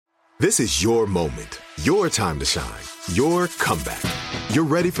This is your moment, your time to shine, your comeback. You're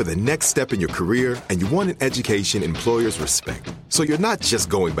ready for the next step in your career, and you want an education employers respect. So you're not just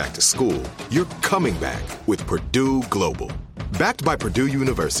going back to school, you're coming back with Purdue Global. Backed by Purdue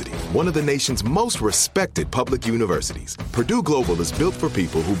University, one of the nation's most respected public universities, Purdue Global is built for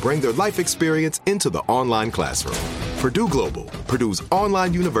people who bring their life experience into the online classroom. Purdue Global, Purdue's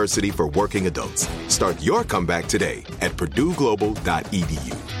online university for working adults. Start your comeback today at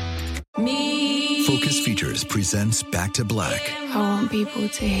purdueglobal.edu. Focus Features presents Back to Black. I want people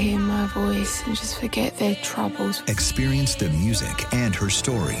to hear my voice and just forget their troubles. Experience the music and her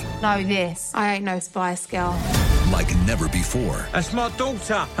story. Know this, I ain't no Spice Girl. Like never before. That's my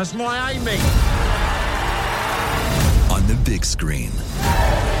daughter. That's my Amy. On the big screen.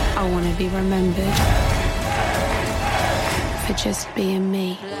 I want to be remembered for just being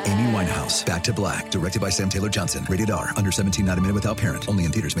me. Amy Winehouse, Back to Black. Directed by Sam Taylor Johnson. Rated R. Under 17, not a minute without parent. Only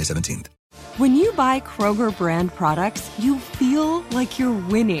in theaters May 17th. When you buy Kroger brand products, you feel like you're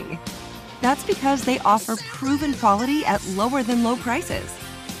winning. That's because they offer proven quality at lower than low prices.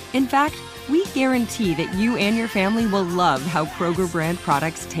 In fact, we guarantee that you and your family will love how Kroger brand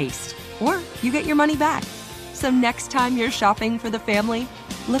products taste, or you get your money back. So next time you're shopping for the family,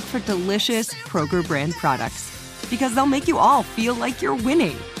 look for delicious Kroger brand products, because they'll make you all feel like you're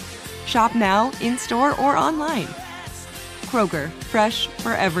winning. Shop now, in-store, or online. Kroger, fresh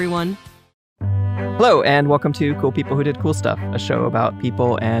for everyone. Hello, and welcome to Cool People Who Did Cool Stuff, a show about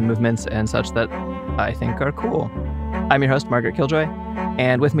people and movements and such that I think are cool. I'm your host, Margaret Killjoy,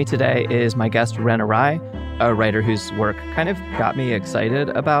 and with me today is my guest, Ren Arai, a writer whose work kind of got me excited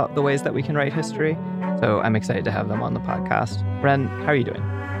about the ways that we can write history. So I'm excited to have them on the podcast. Ren, how are you doing?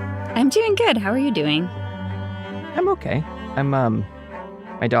 I'm doing good. How are you doing? I'm okay.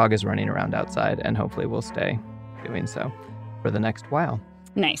 My dog is running around outside, and hopefully will stay doing so for the next while.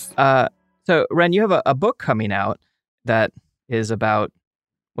 Nice. So, Ren, you have a book coming out that is about...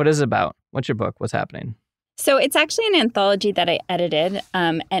 What is it about? What's your book? What's happening? So it's actually an anthology that I edited,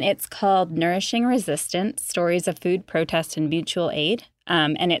 and it's called Nourishing Resistance, Stories of Food, Protest, and Mutual Aid.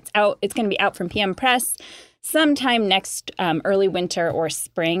 And it's going to be out from PM Press sometime next early winter or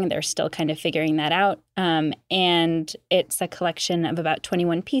spring. They're still kind of figuring that out. And it's a collection of about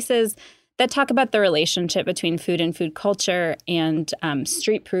 21 pieces that talk about the relationship between food and food culture and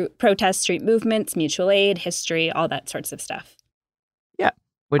street protests, street movements, mutual aid, history, all that sorts of stuff. Yeah,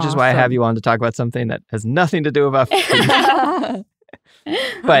 which is why I have you on to talk about something that has nothing to do about food.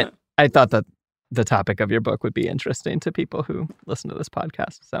 But I thought that the topic of your book would be interesting to people who listen to this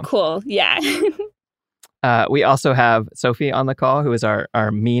podcast. So cool, yeah. We also have Sophie on the call, who is our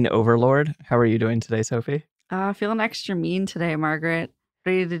mean overlord. How are you doing today, Sophie? Feeling extra mean today, Margaret.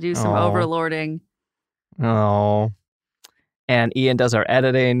 Ready to do some overlording. Oh. And Ian does our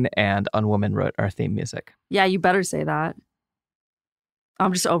editing, and Unwoman wrote our theme music. Yeah, you better say that.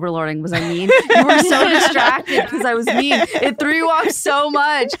 I'm just overlording. Was I mean? You were so distracted because I was mean. It threw you off so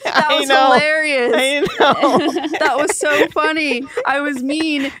much. That was hilarious. I know. That was so funny. I was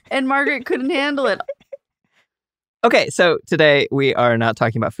mean, and Margaret couldn't handle it. Okay, so today we are not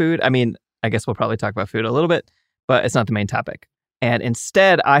talking about food. I mean, I guess we'll probably talk about food a little bit, but it's not the main topic. And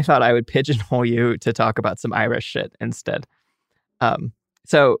instead, I thought I would pigeonhole you to talk about some Irish shit instead.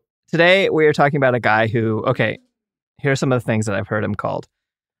 So today we are talking about a guy who, okay, here are some of the things that I've heard him called.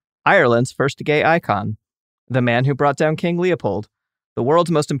 Ireland's first gay icon, the man who brought down King Leopold, the world's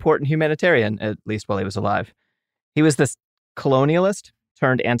most important humanitarian, at least while he was alive. He was this colonialist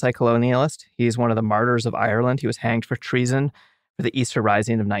turned anti-colonialist. He's one of the martyrs of Ireland. He was hanged for treason for the Easter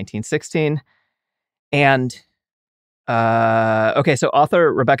Rising of 1916. And so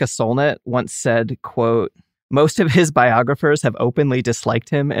author Rebecca Solnit once said, quote, "Most of his biographers have openly disliked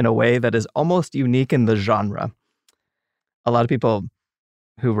him in a way that is almost unique in the genre." A lot of people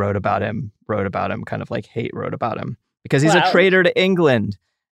who wrote about him, kind of like wrote about him because he's a traitor to England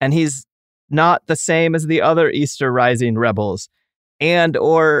and he's not the same as the other Easter Rising rebels, and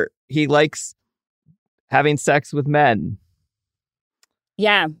or he likes having sex with men.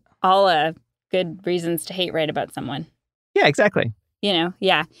 Yeah, all good reasons to write about someone. Yeah, exactly. You know,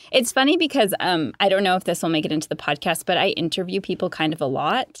 yeah. It's funny because I don't know if this will make it into the podcast, but I interview people kind of a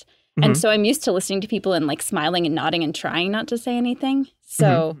lot. Mm-hmm. And so I'm used to listening to people and like smiling and nodding and trying not to say anything.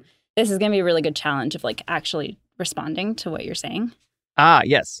 So this is going to be a really good challenge of like actually responding to what you're saying. Ah,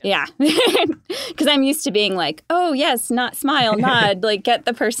 yes. Yeah. Because I'm used to being like, oh, yes, not smile, nod, like get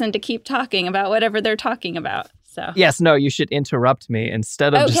the person to keep talking about whatever they're talking about. So yes, no, you should interrupt me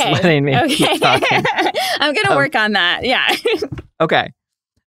instead of just letting me keep talking. I'm going to work on that. Yeah. Okay.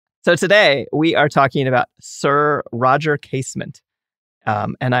 So today we are talking about Sir Roger Casement.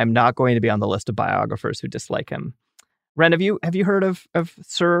 And I'm not going to be on the list of biographers who dislike him. Ren, have you heard of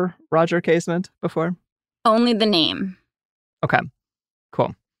Sir Roger Casement before? Only the name. Okay,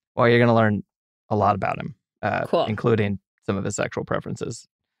 cool. Well, you're going to learn a lot about him, Cool. including some of his sexual preferences.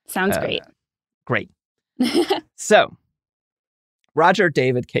 Sounds great. Great. So, Roger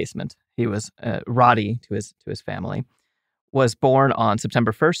David Casement, he was Roddy to his family, was born on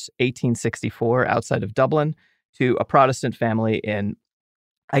September 1st, 1864, outside of Dublin, to a Protestant family in,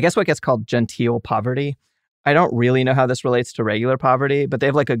 I guess, what gets called genteel poverty. I don't really know how this relates to regular poverty, but they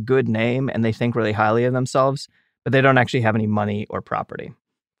have like a good name and they think really highly of themselves, but they don't actually have any money or property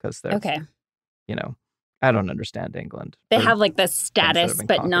because they're, Okay. I don't understand England. They They're have like the status, been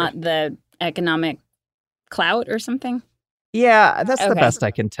but conquered. not the economic clout or something. Yeah, that's the Okay. best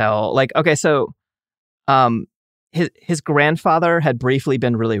I can tell. Like, okay, so his grandfather had briefly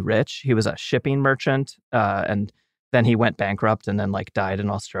been really rich. He was a shipping merchant, and then he went bankrupt and then like died in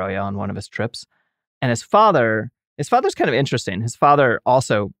Australia on one of his trips. And his father's kind of interesting. His father,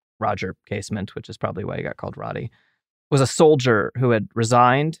 also Roger Casement, which is probably why he got called Roddy, was a soldier who had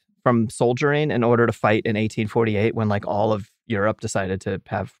resigned from soldiering in order to fight in 1848 when like all of Europe decided to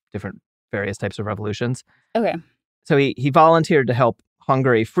have various types of revolutions. Okay. So he volunteered to help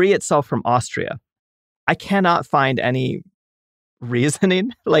Hungary free itself from Austria. I cannot find any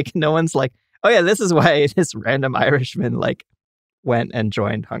reasoning. Like no one's like, oh yeah, this is why this random Irishman like went and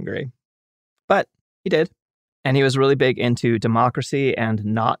joined Hungary. But he did. And he was really big into democracy and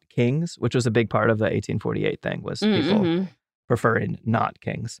not kings, which was a big part of the 1848 thing, was people preferring not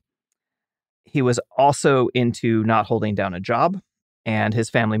kings. He was also into not holding down a job, and his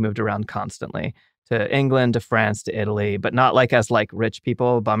family moved around constantly to England, to France, to Italy, but not like as like rich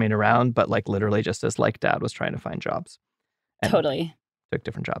people bumming around, but like literally just as like dad was trying to find jobs. And Totally. took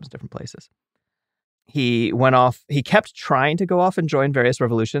different jobs in different places. He kept trying to go off and join various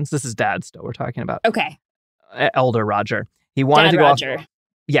revolutions. This is dad still we're talking about. Okay. Elder Roger. He wanted Dad to go Roger. off.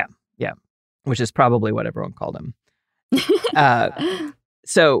 Yeah. Which is probably what everyone called him.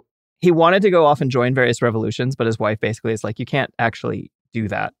 So he wanted to go off and join various revolutions, but his wife basically is like, you can't actually do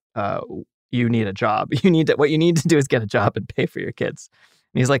that. You need a job. What you need to do is get a job and pay for your kids.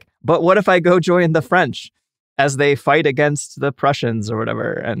 And he's like, but what if I go join the French as they fight against the Prussians or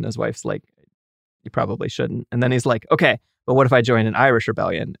whatever? And his wife's like, you probably shouldn't. And then he's like, okay, but what if I join an Irish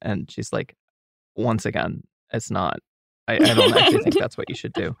rebellion? And she's like, once again, it's not. I don't actually think that's what you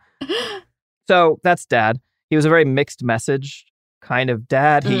should do. So that's dad. He was a very mixed message kind of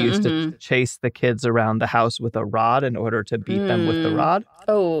dad. He used to chase the kids around the house with a rod in order to beat them with the rod.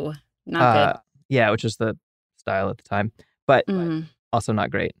 Oh, not good. Yeah, which was the style at the time, but also not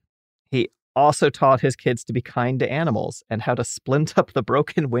great. He also taught his kids to be kind to animals and how to splint up the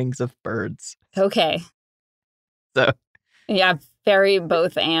broken wings of birds. Okay. So yeah, very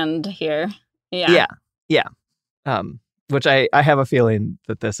both and here. Yeah. Which I have a feeling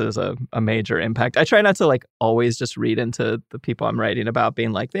that this is a major impact. I try not to like always just read into the people I'm writing about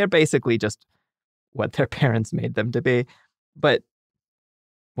being like, they're basically just what their parents made them to be. But,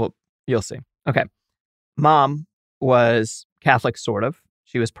 well, you'll see. Okay. Mom was Catholic, sort of.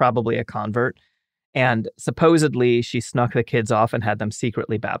 She was probably a convert. And supposedly she snuck the kids off and had them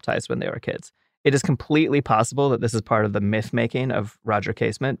secretly baptized when they were kids. It is completely possible that this is part of the myth making of Roger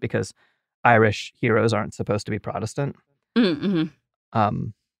Casement because Irish heroes aren't supposed to be Protestant.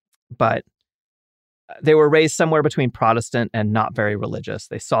 But they were raised somewhere between Protestant and not very religious.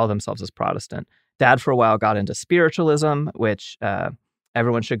 They saw themselves as Protestant. Dad, for a while, got into spiritualism, which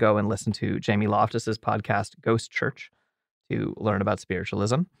everyone should go and listen to Jamie Loftus's podcast, Ghost Church, to learn about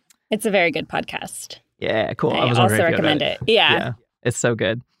spiritualism. It's a very good podcast. Yeah, cool. I also recommend it. Yeah. It's so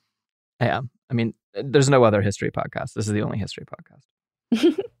good. Yeah. I mean, there's no other history podcast. This is the only history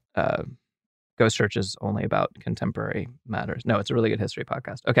podcast. Ghost Church is only about contemporary matters. No, it's a really good history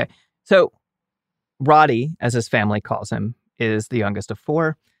podcast. Okay. So Roddy, as his family calls him, is the youngest of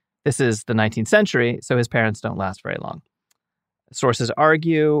four. This is the 19th century, so his parents don't last very long. Sources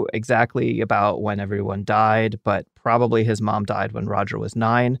argue exactly about when everyone died, but probably his mom died when Roger was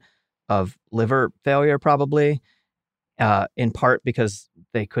 9 of liver failure, probably, in part because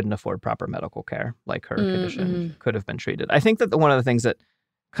they couldn't afford proper medical care, like her condition could have been treated. I think that one of the things that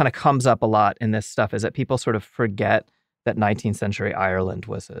kind of comes up a lot in this stuff is that people sort of forget that 19th century Ireland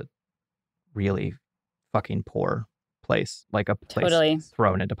was a really fucking poor place, like a place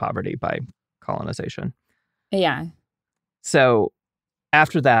thrown into poverty by colonization. Yeah. So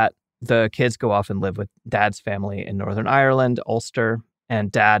after that, the kids go off and live with dad's family in Northern Ireland, Ulster, and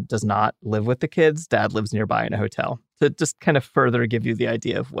dad does not live with the kids. Dad lives nearby in a hotel to just kind of further give you the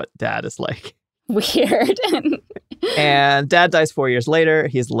idea of what dad is like. Weird. And Dad dies 4 years later.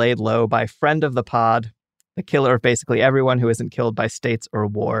 He's laid low by friend of the pod, the killer of basically everyone who isn't killed by states or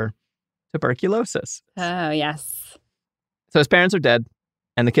war, tuberculosis. Oh, yes. So his parents are dead,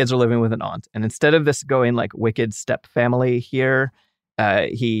 and the kids are living with an aunt. And instead of this going like wicked step family here,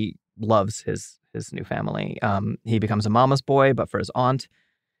 he loves his new family. He becomes a mama's boy, but for his aunt.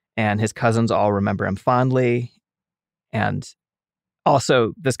 And his cousins all remember him fondly. And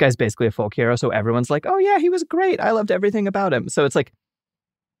also, this guy's basically a folk hero, so everyone's like, oh yeah, he was great. I loved everything about him. So it's like,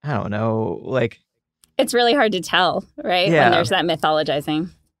 I don't know, like... It's really hard to tell, right? Yeah. When there's that mythologizing.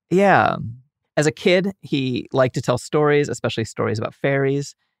 Yeah. As a kid, he liked to tell stories, especially stories about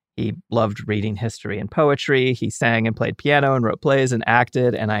fairies. He loved reading history and poetry. He sang and played piano and wrote plays and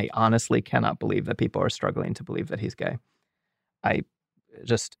acted. And I honestly cannot believe that people are struggling to believe that he's gay. I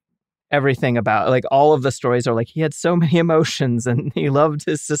just... Everything about, like, all of the stories are like, he had so many emotions and he loved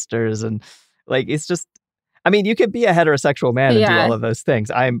his sisters. And, like, it's just, I mean, you could be a heterosexual man and do all of those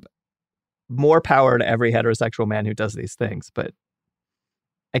things. I'm more power to every heterosexual man who does these things, but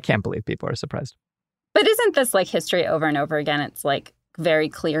I can't believe people are surprised. But isn't this, like, history over and over again? It's, like, very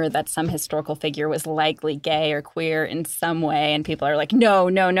clear that some historical figure was likely gay or queer in some way. And people are like,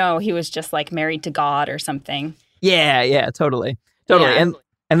 no, he was just, like, married to God or something. Yeah, totally. Yeah.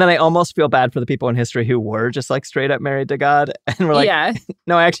 And then I almost feel bad for the people in history who were just like straight up married to God. And we're like,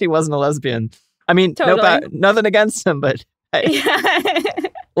 no, I actually wasn't a lesbian. I mean, nothing against him, but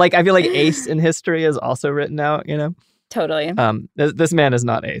like, I feel like Ace in history is also written out, you know? Totally. This man is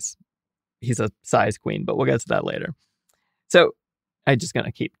not Ace. He's a size queen, but we'll get to that later. So I'm just going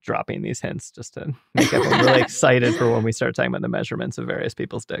to keep dropping these hints just to make everyone really excited for when we start talking about the measurements of various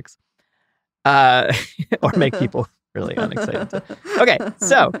people's dicks. Or make people really unexcited. Okay,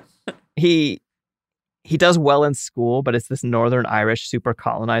 so he does well in school, but it's this Northern Irish super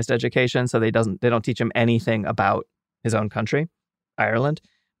colonized education, so they don't teach him anything about his own country, Ireland.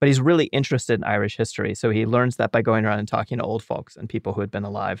 But he's really interested in Irish history, so he learns that by going around and talking to old folks and people who had been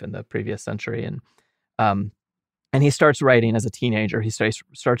alive in the previous century. And he starts writing as a teenager. He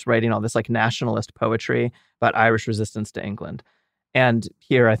starts writing all this like nationalist poetry about Irish resistance to England. And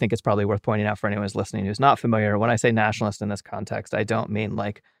here, I think it's probably worth pointing out for anyone who's listening who's not familiar, when I say nationalist in this context, I don't mean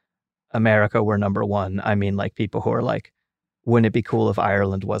like America, we're number one. I mean like people who are like, wouldn't it be cool if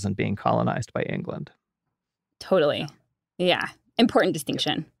Ireland wasn't being colonized by England? Totally. Yeah. Important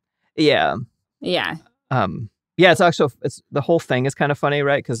distinction. Yeah. Yeah. Yeah, it's the whole thing is kind of funny,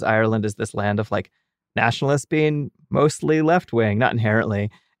 right? Because Ireland is this land of like nationalists being mostly left-wing, not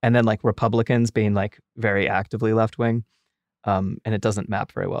inherently, and then like Republicans being like very actively left-wing. And it doesn't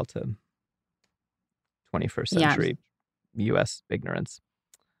map very well to 21st century U.S. ignorance.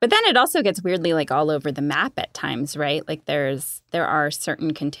 But then it also gets weirdly like all over the map at times, right? Like there are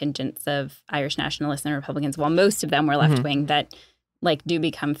certain contingents of Irish nationalists and Republicans, while most of them were left-wing, that like do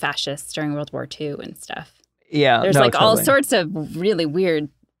become fascists during World War II and stuff. Yeah. There's all sorts of really weird.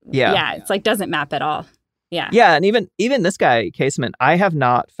 Yeah. It's like doesn't map at all. Yeah. Yeah. And even this guy, Casement, I have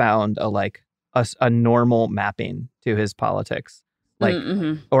not found a normal mapping to his politics, like,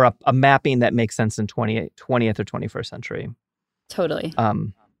 or a mapping that makes sense in 20th or 21st century. Totally.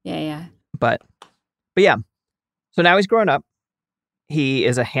 Yeah. But yeah. So now he's grown up. He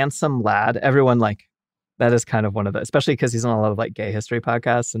is a handsome lad. Everyone like, that is kind of one of the, especially because he's on a lot of like gay history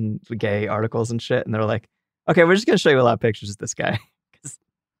podcasts and gay articles and shit. And they're like, okay, we're just going to show you a lot of pictures of this guy. Because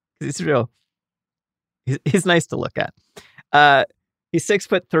he's real. He's nice to look at. He's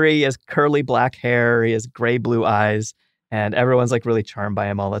 6'3", he has curly black hair, he has gray blue eyes, and everyone's like really charmed by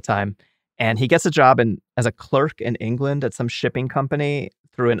him all the time. And he gets a job as a clerk in England at some shipping company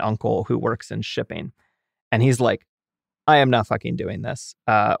through an uncle who works in shipping. And he's like, I am not fucking doing this.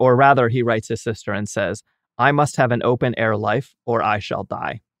 Or rather, he writes his sister and says, I must have an open air life or I shall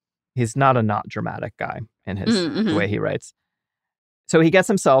die. He's not a not dramatic guy in his the way he writes. So he gets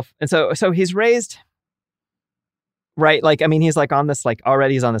himself, and so he's raised... Right. Like, I mean, he's like on this, like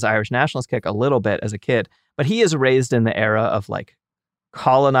already he's on this Irish nationalist kick a little bit as a kid, but he is raised in the era of like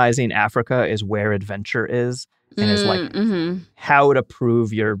colonizing Africa is where adventure is and is like how to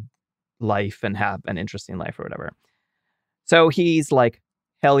prove your life and have an interesting life or whatever. So he's like,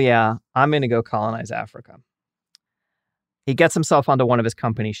 hell yeah, I'm going to go colonize Africa. He gets himself onto one of his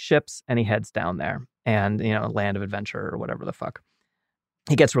company's ships and he heads down there and, you know, land of adventure or whatever the fuck.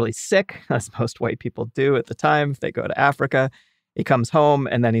 He gets really sick, as most white people do at the time if they go to Africa. He comes home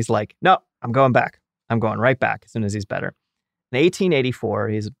and then he's like, no, I'm going back. I'm going right back as soon as he's better. In 1884,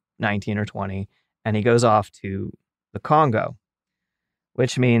 he's 19 or 20, and he goes off to the Congo,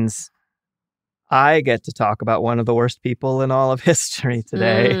 which means I get to talk about one of the worst people in all of history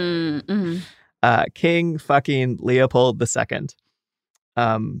today. King fucking Leopold II.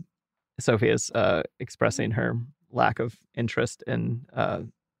 Sophie is expressing her lack of interest in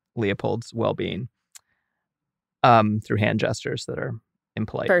Leopold's well-being through hand gestures that are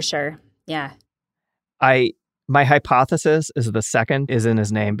impolite. For sure. Yeah. My hypothesis is the second is in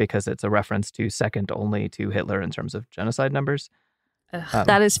his name because it's a reference to second only to Hitler in terms of genocide numbers.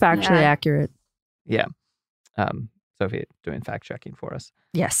 That is factually accurate. Yeah. Sophie doing fact checking for us.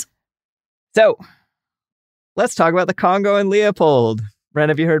 Yes. So let's talk about the Congo and Leopold. Bren,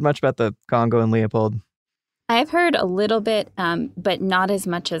 have you heard much about the Congo and Leopold? I've heard a little bit, but not as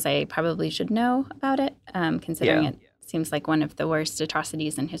much as I probably should know about it, considering it seems like one of the worst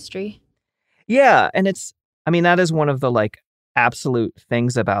atrocities in history. Yeah. And that is one of the like absolute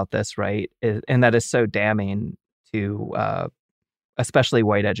things about this, right? And that is so damning to especially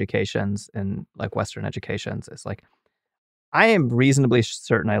white educations and like Western educations. It's like, I am reasonably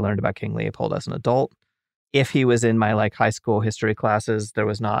certain I learned about King Leopold as an adult. If he was in my like high school history classes, there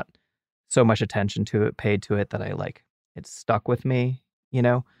was not so much attention to it, paid to it, that I like, it stuck with me, you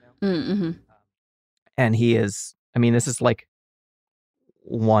know? Mm-hmm. And he is, this is like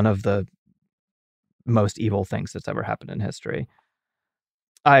one of the most evil things that's ever happened in history.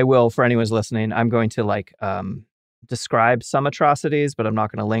 I will, for anyone who's listening, I'm going to like describe some atrocities, but I'm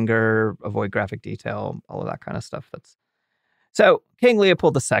not going to linger, avoid graphic detail, all of that kind of stuff. So King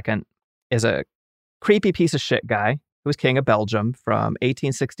Leopold II is a creepy piece of shit guy who was king of Belgium from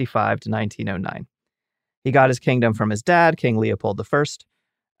 1865 to 1909. He got his kingdom from his dad, King Leopold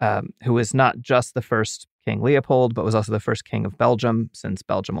I, who was not just the first King Leopold, but was also the first king of Belgium, since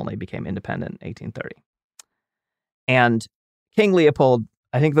Belgium only became independent in 1830. And King Leopold,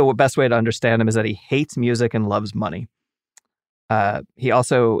 I think the best way to understand him is that he hates music and loves money. He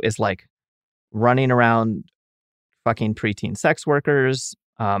also is like running around fucking preteen sex workers.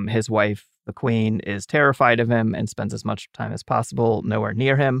 His wife, the queen, is terrified of him and spends as much time as possible nowhere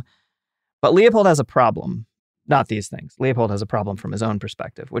near him. But Leopold has a problem. Not these things. Leopold has a problem from his own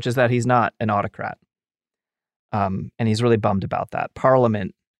perspective, which is that he's not an autocrat. And he's really bummed about that.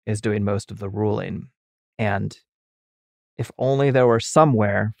 Parliament is doing most of the ruling. And if only there were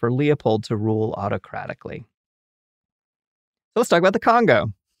somewhere for Leopold to rule autocratically. So let's talk about the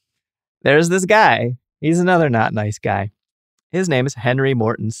Congo. There's this guy. He's another not nice guy. His name is Henry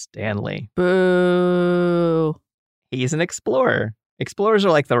Morton Stanley. Boo. He's an explorer. Explorers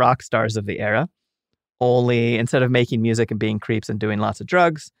are like the rock stars of the era. Only instead of making music and being creeps and doing lots of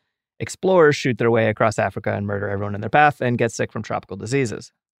drugs, explorers shoot their way across Africa and murder everyone in their path and get sick from tropical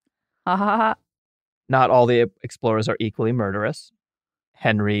diseases. Not all the explorers are equally murderous.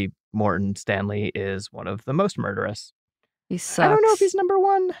 Henry Morton Stanley is one of the most murderous. He sucks. I don't know if he's number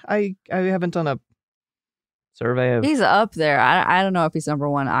one. I haven't done a survey of... He's up there. I don't know if he's number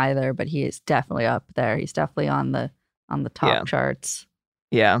one either, but he is definitely up there. He's definitely on the top charts.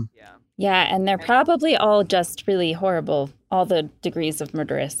 Yeah. Yeah, and they're probably all just really horrible. All the degrees of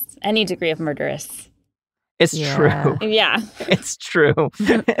murderous. Any degree of murderous. It's true. Yeah. It's true.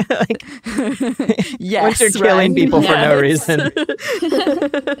 Like, yes, once you're killing people for no reason.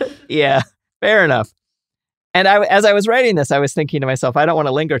 Yeah, fair enough. And as I was writing this, I was thinking to myself, I don't want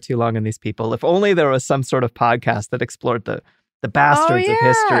to linger too long on these people. If only there was some sort of podcast that explored the bastards of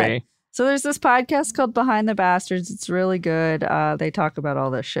history. So there's this podcast called Behind the Bastards. It's really good. They talk about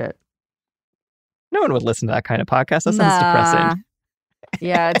all this shit. No one would listen to that kind of podcast. That sounds depressing.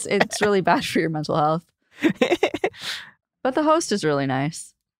 Yeah, it's really bad for your mental health. But the host is really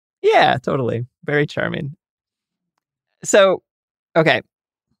nice. Yeah, totally. Very charming. So, okay.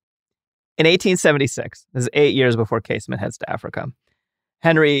 In 1876, this is 8 years before Casement heads to Africa,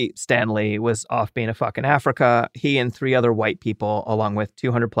 Henry Stanley was off being a fuck in Africa. He and 3 other white people, along with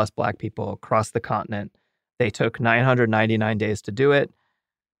 200 plus black people, crossed the continent. They took 999 days to do it.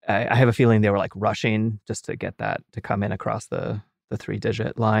 I have a feeling they were like rushing just to get that to come in across the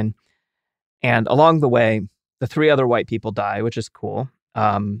 3-digit line. And along the way, the 3 other white people die, which is cool.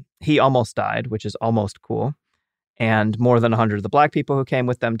 He almost died, which is almost cool. And more than 100 of the black people who came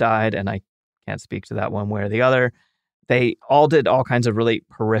with them died. And I can't speak to that one way or the other. They all did all kinds of really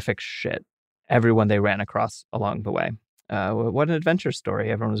horrific shit. Everyone they ran across along the way. What an adventure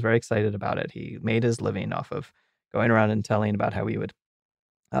story. Everyone was very excited about it. He made his living off of going around and telling about how he would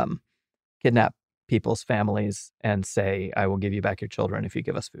kidnap people's families and say, I will give you back your children if you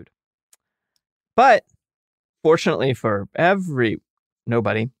give us food. But fortunately for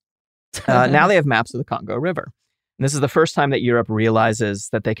nobody, now they have maps of the Congo River. And this is the first time that Europe realizes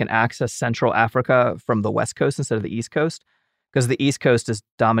that they can access Central Africa from the West Coast instead of the East Coast, because the East Coast is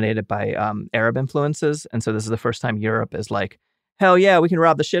dominated by Arab influences. And so this is the first time Europe is like, hell yeah, we can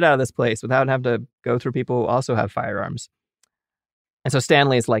rob the shit out of this place without having to go through people who also have firearms. And so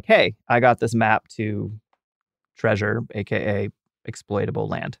Stanley is like, hey, I got this map to treasure, aka exploitable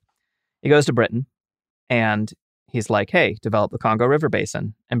land. He goes to Britain and he's like, hey, develop the Congo River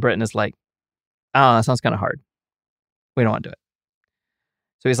Basin. And Britain is like, oh, that sounds kind of hard. We don't want to do it.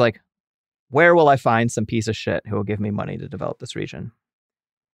 So he's like, where will I find some piece of shit who will give me money to develop this region?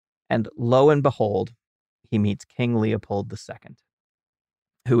 And lo and behold, he meets King Leopold II,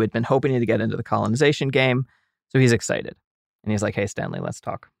 who had been hoping to get into the colonization game. So he's excited. And he's like, hey, Stanley, let's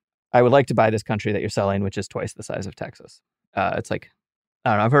talk. I would like to buy this country that you're selling, which is twice the size of Texas. It's like,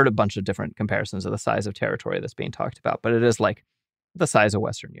 I don't know, I've heard a bunch of different comparisons of the size of territory that's being talked about, but it is like the size of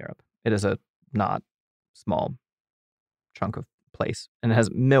Western Europe. It is a not small chunk of place, and it has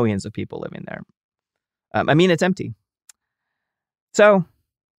millions of people living there. I mean, it's empty. So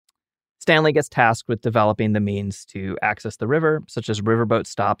Stanley gets tasked with developing the means to access the river, such as riverboat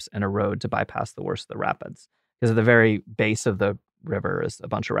stops and a road to bypass the worst of the rapids. Because at the very base of the river is a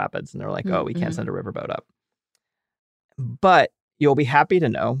bunch of rapids, and they're like, oh, we can't send a riverboat up. But you'll be happy to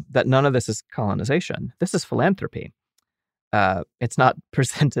know that none of this is colonization. This is philanthropy. It's not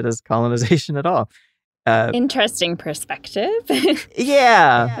presented as colonization at all. Interesting perspective.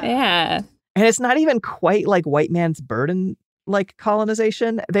 Yeah. And it's not even quite like white man's burden, like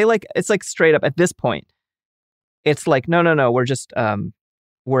colonization. It's like straight up at this point. It's like, no, we're just,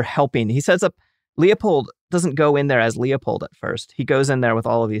 we're helping. He sets up, Leopold doesn't go in there as Leopold at first. He goes in there with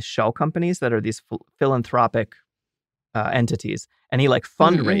all of these shell companies that are these philanthropic entities. And he like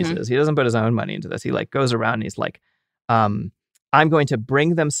fundraises. He doesn't put his own money into this. He like goes around and he's like, I'm going to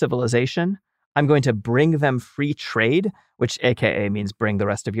bring them civilization. I'm going to bring them free trade, which AKA means bring the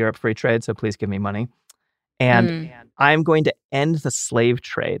rest of Europe free trade. So please give me money. And I'm going to end the slave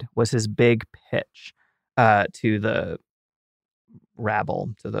trade was his big pitch to the rabble,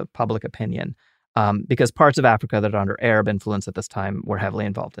 to the public opinion, because parts of Africa that are under Arab influence at this time were heavily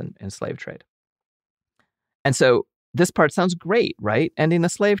involved in slave trade. And so this part sounds great, right? Ending the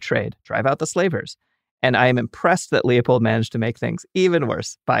slave trade, drive out the slavers. And I am impressed that Leopold managed to make things even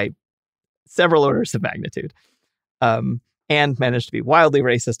worse by several orders of magnitude, and managed to be wildly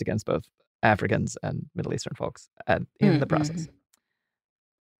racist against both Africans and Middle Eastern folks in the process.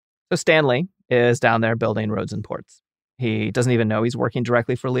 So Stanley is down there building roads and ports. He doesn't even know he's working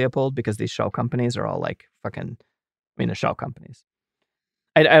directly for Leopold because these shell companies are all like they're shell companies.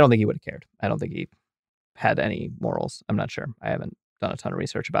 I don't think he would have cared. I don't think he had any morals. I'm not sure. I haven't done a ton of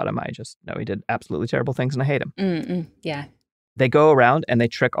research about him. I just know he did absolutely terrible things and I hate him. Yeah. They go around and they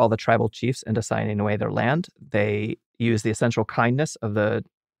trick all the tribal chiefs into signing away their land. They use the essential kindness of the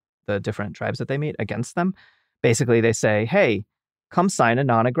different tribes that they meet against them. Basically, they say, hey, come sign a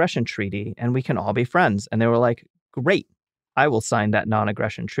non-aggression treaty and we can all be friends. And they were like, great, I will sign that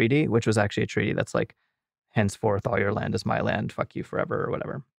non-aggression treaty, which was actually a treaty that's like, henceforth, all your land is my land, fuck you forever or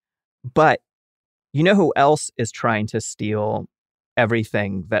whatever. But you know who else is trying to steal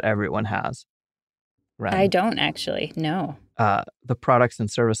everything that everyone has? Ren? I don't actually, no. The products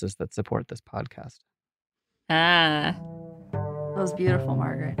and services that support this podcast. That was beautiful,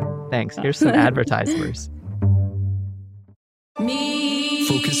 Margaret. Thanks. Here's some advertisers.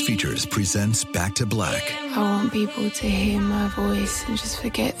 Focus Features presents Back to Black. I want people to hear my voice and just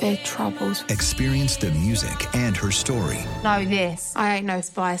forget their troubles. Experience the music and her story. Know this. I ain't no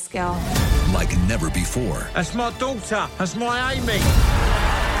Spice Girl. Like never before. That's my daughter. That's my Amy.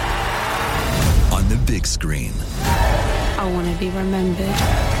 On the big screen. I want to be remembered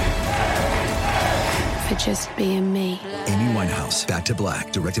for just being me. Amy Winehouse, Back to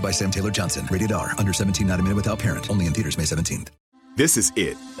Black, directed by Sam Taylor Johnson. Rated R, under 17, not a minute without parent. Only in theaters May 17th. This is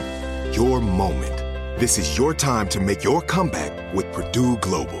it. Your moment. This is your time to make your comeback with Purdue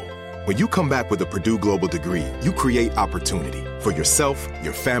Global. When you come back with a Purdue Global degree, you create opportunity for yourself,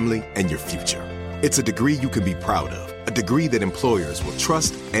 your family, and your future. It's a degree you can be proud of, a degree that employers will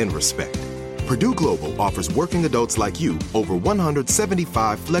trust and respect. Purdue Global offers working adults like you over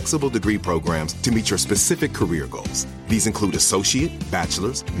 175 flexible degree programs to meet your specific career goals. These include associate,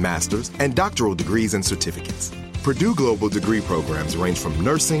 bachelor's, master's, and doctoral degrees and certificates. Purdue Global degree programs range from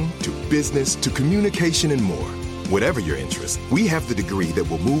nursing to business to communication and more. Whatever your interest, we have the degree that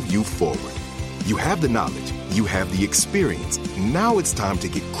will move you forward. You have the knowledge, you have the experience. Now it's time to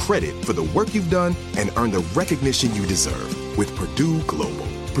get credit for the work you've done and earn the recognition you deserve with Purdue Global,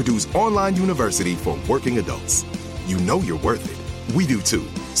 Purdue's online university for working adults. You know you're worth it. We do too.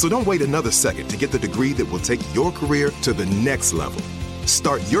 So don't wait another second to get the degree that will take your career to the next level.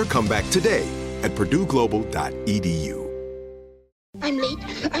 Start your comeback today at purdueglobal.edu. I'm late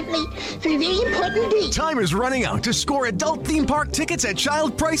for a very important date. Time is running out to score adult theme park tickets at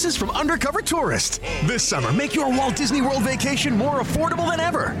child prices from Undercover Tourist. This summer, make your Walt Disney World vacation more affordable than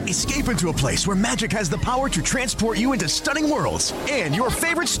ever. Escape into a place where magic has the power to transport you into stunning worlds and your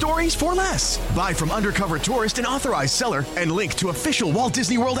favorite stories for less. Buy from Undercover Tourist, an authorized seller, and link to official Walt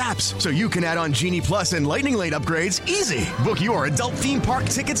Disney World apps so you can add on Genie Plus and Lightning Lane upgrades easy. Book your adult theme park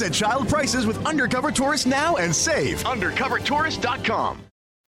tickets at child prices with Undercover Tourist now and save. UndercoverTourist.com.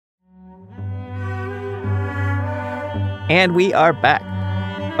 And we are back.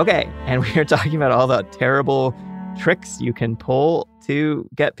 Okay, and we are talking about all the terrible tricks you can pull to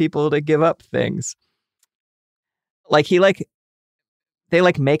get people to give up things. They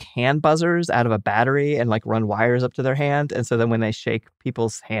make hand buzzers out of a battery and run wires up to their hand. And so then when they shake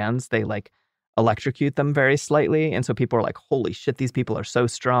people's hands, they electrocute them very slightly. And so people are like, holy shit, these people are so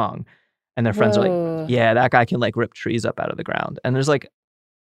strong. And their friends are like, yeah, that guy can rip trees up out of the ground. And there's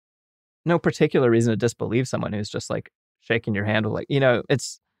no particular reason to disbelieve someone who's just shaking your hand with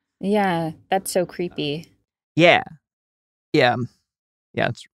it's. Yeah, that's so creepy. Yeah. So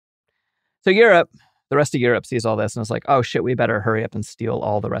Europe, the rest of Europe sees all this and is like, oh shit, we better hurry up and steal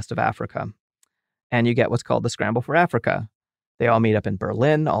all the rest of Africa. And you get what's called the Scramble for Africa. They all meet up in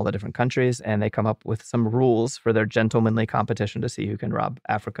Berlin, all the different countries, and they come up with some rules for their gentlemanly competition to see who can rob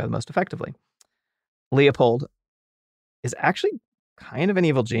Africa the most effectively. Leopold is actually kind of an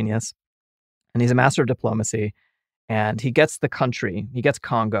evil genius, and he's a master of diplomacy, and he gets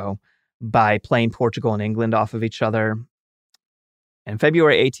Congo by playing Portugal and England off of each other. In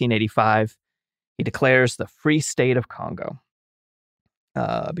February 1885, he declares the Free State of Congo,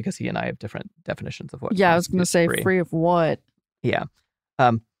 because he and I have different definitions of what. Yeah, I was going to say free of what? Yeah.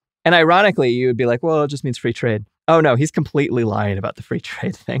 And ironically, you would be like, well, it just means free trade. Oh, no, he's completely lying about the free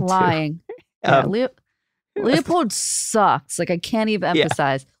trade thing, lying. Yeah, Leopold sucks. I can't even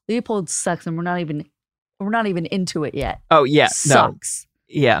emphasize. Yeah. Leopold sucks, and we're not even into it yet. Oh, yeah. Sucks.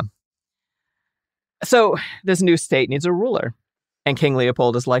 No. Yeah. So this new state needs a ruler. And King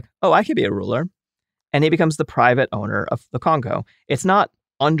Leopold is like, oh, I could be a ruler. And he becomes the private owner of the Congo. It's not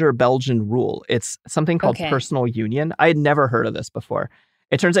under Belgian rule. It's something called personal union. I had never heard of this before.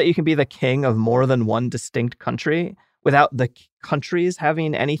 It turns out you can be the king of more than one distinct country without the countries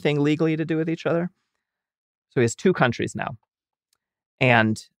having anything legally to do with each other. So he has two countries now.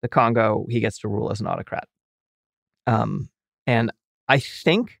 And the Congo, he gets to rule as an autocrat. And I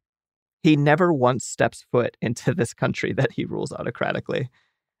think he never once steps foot into this country that he rules autocratically.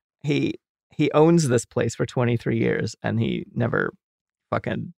 He owns this place for 23 years, and he never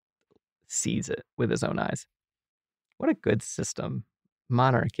fucking sees it with his own eyes. What a good system.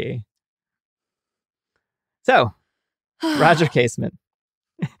 Monarchy. So, Roger Casement.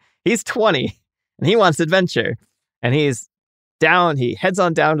 He's 20, and he wants adventure. And he heads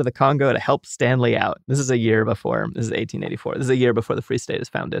on down to the Congo to help Stanley out. This is 1884. This is a year before the Free State is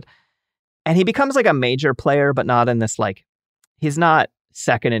founded. And he becomes a major player, but not in this he's not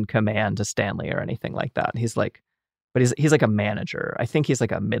second in command to Stanley or anything like that. He's a manager. I think he's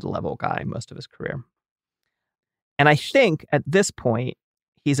a mid-level guy most of his career. And I think at this point,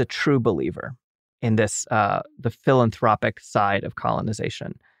 he's a true believer in this, the philanthropic side of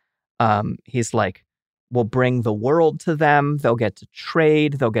colonization. He's we'll bring the world to them. They'll get to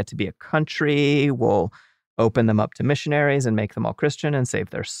trade. They'll get to be a country. We'll open them up to missionaries and make them all Christian and save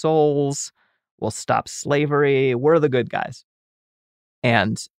their souls. We'll stop slavery. We're the good guys.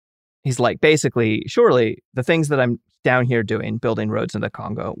 And he's basically, surely the things that I'm down here doing, building roads in the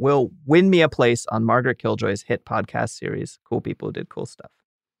Congo, will win me a place on Margaret Killjoy's hit podcast series, Cool People Who Did Cool Stuff.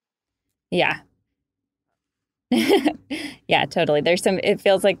 Yeah. Yeah, totally. It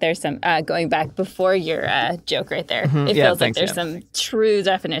feels like there's some, going back before your joke right there, it feels like there's some true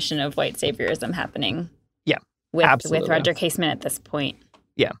definition of white saviorism happening. Yeah, with Roger Casement at this point.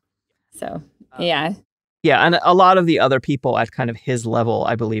 Yeah. So, yeah. Yeah, and a lot of the other people at kind of his level,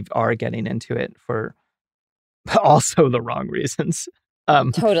 I believe, are getting into it for also the wrong reasons.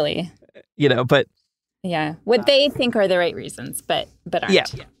 Totally. But... Yeah, what they think are the right reasons, but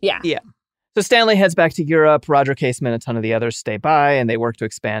aren't. Yeah. So Stanley heads back to Europe. Roger Casement, a ton of the others stay by, and they work to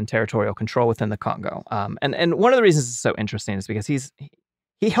expand territorial control within the Congo. And one of the reasons it's so interesting is because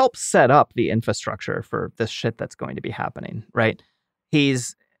he helps set up the infrastructure for this shit that's going to be happening, right?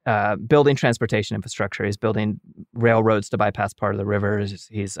 He's building transportation infrastructure. He's building railroads to bypass part of the rivers.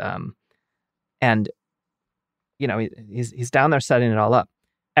 He's down there setting it all up.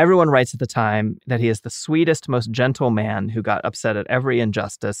 Everyone writes at the time that he is the sweetest, most gentle man who got upset at every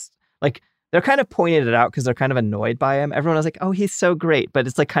injustice. They're kind of pointing it out because they're kind of annoyed by him. Everyone was like, oh, he's so great. But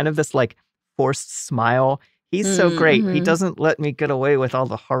it's kind of this forced smile. He's so great. He doesn't let me get away with all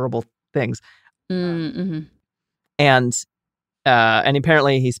the horrible things. Mm-hmm. And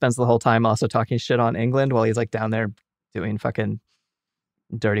apparently he spends the whole time also talking shit on England while he's like down there doing fucking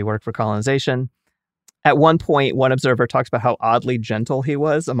dirty work for colonization. At one point, one observer talks about how oddly gentle he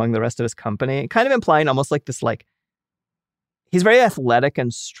was among the rest of his company, kind of implying almost like this, like, he's very athletic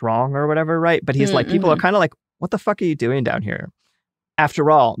and strong or whatever, right? But he's like, people are kind of like, what the fuck are you doing down here? After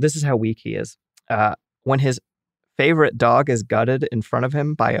all, this is how weak he is. When his favorite dog is gutted in front of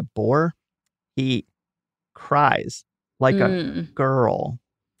him by a boar, he cries like a girl.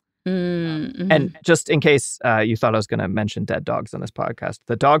 And just in case you thought I was going to mention dead dogs on this podcast,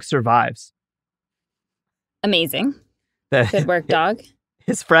 the dog survives. Amazing. Good work, dog.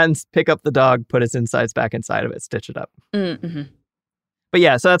 His friends pick up the dog, put its insides back inside of it, stitch it up. But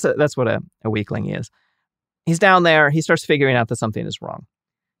yeah, so that's what a weakling he is. He's down there. He starts figuring out that something is wrong.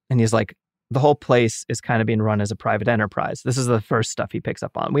 And he's like, the whole place is kind of being run as a private enterprise. This is the first stuff he picks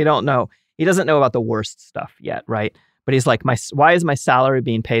up on. We don't know. He doesn't know about the worst stuff yet, right? But he's like, why is my salary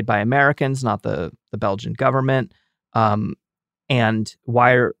being paid by Americans, not the Belgian government? And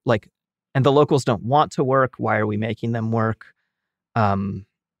why are and the locals don't want to work. Why are we making them work?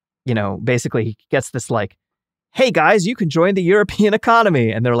 Basically he gets this like, hey guys, you can join the European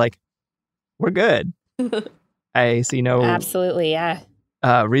economy. And they're like, we're good. I see no absolutely, yeah.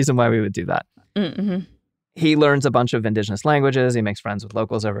 Reason why we would do that. He learns a bunch of indigenous languages. He makes friends with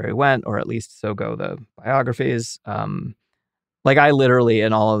locals everywhere he went, or at least so go the biographies. I literally,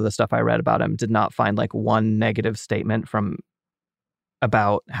 in all of the stuff I read about him, did not find like one negative statement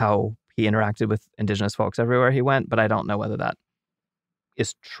about how he interacted with indigenous folks everywhere he went, but I don't know whether that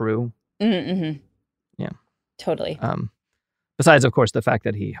is true. Yeah. Totally. Besides, of course, the fact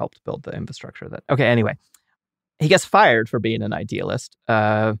that he helped build the infrastructure anyway. He gets fired for being an idealist,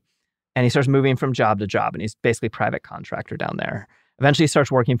 and he starts moving from job to job, and he's basically a private contractor down there. Eventually, he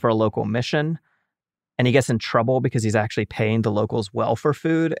starts working for a local mission, and he gets in trouble because he's actually paying the locals well for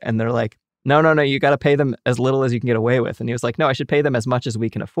food, and they're like, no, you got to pay them as little as you can get away with. And he was like, no, I should pay them as much as we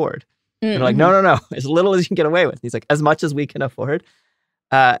can afford. And they're like, no, as little as you can get away with. He's like, as much as we can afford.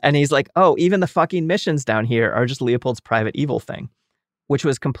 And he's like, oh, even the fucking missions down here are just Leopold's private evil thing, which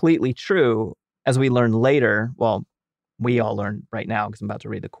was completely true, as we learned later. Well, we all learned right now because I'm about to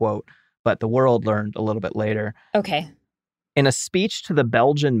read the quote, but the world learned a little bit later. Okay. In a speech to the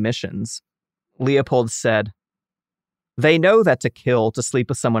Belgian missions, Leopold said, they know that to kill, to sleep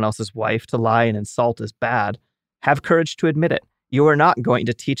with someone else's wife, to lie and insult is bad. Have courage to admit it. You are not going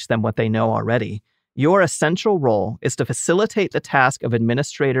to teach them what they know already. Your essential role is to facilitate the task of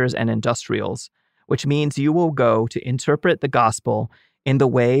administrators and industrials, which means you will go to interpret the gospel in the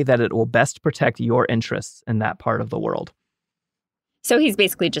way that it will best protect your interests in that part of the world. So he's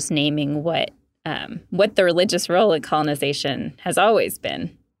basically just naming what the religious role in colonization has always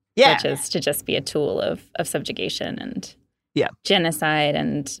been. Yeah. Which is to just be a tool of subjugation and genocide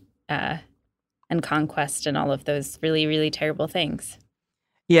and conquest and all of those really, really terrible things.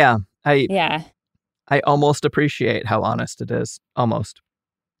 Yeah. I almost appreciate how honest it is. Almost.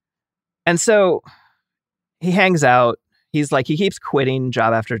 And so he hangs out. He's like, he keeps quitting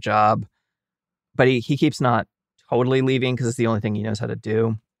job after job, but he keeps not totally leaving because it's the only thing he knows how to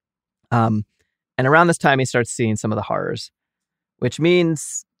do. And around this time, he starts seeing some of the horrors, which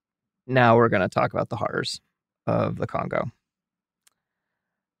means now we're going to talk about the horrors of the Congo.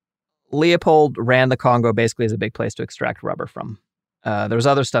 Leopold ran the Congo basically as a big place to extract rubber from. There was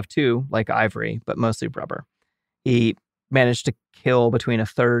other stuff too, like ivory, but mostly rubber. He managed to kill between a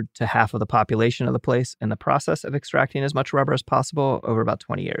third to half of the population of the place in the process of extracting as much rubber as possible over about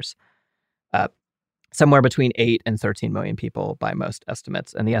 20 years. Somewhere between 8 and 13 million people by most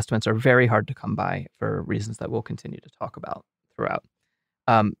estimates. And the estimates are very hard to come by for reasons that we'll continue to talk about throughout.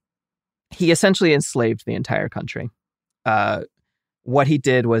 He essentially enslaved the entire country. What he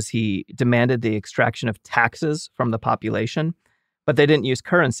did was he demanded the extraction of taxes from the population, but they didn't use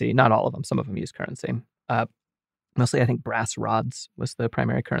currency. Not all of them. Some of them used currency. Mostly, I think, brass rods was the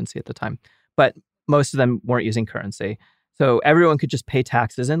primary currency at the time. But most of them weren't using currency. So everyone could just pay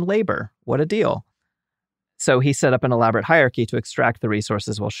taxes in labor. What a deal. So he set up an elaborate hierarchy to extract the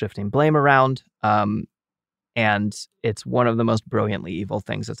resources while shifting blame around. And it's one of the most brilliantly evil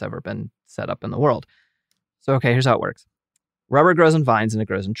things that's ever been set up in the world. So, okay, here's how it works. Rubber grows in vines and it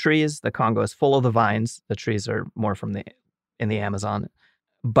grows in trees. The Congo is full of the vines. The trees are more in the Amazon.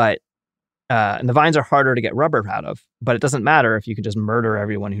 But and the vines are harder to get rubber out of. But it doesn't matter if you can just murder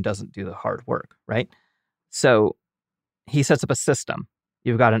everyone who doesn't do the hard work, right? So he sets up a system.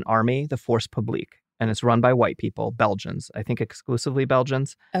 You've got an army, the Force Publique, and it's run by white people, Belgians. I think exclusively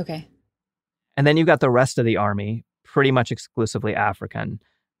Belgians. Okay. And then you've got the rest of the army, pretty much exclusively African,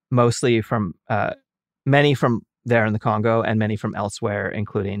 mostly from many from there in the Congo and many from elsewhere,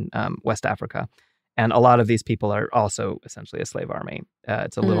 including West Africa. And a lot of these people are also essentially a slave army.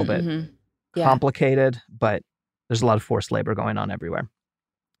 It's a little bit complicated, but there's a lot of forced labor going on everywhere.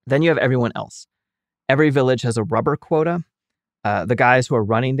 Then you have everyone else. Every village has a rubber quota. The guys who are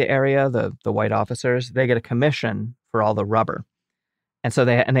running the area, the white officers, they get a commission for all the rubber. And so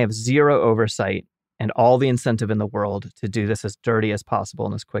they have zero oversight and all the incentive in the world to do this as dirty as possible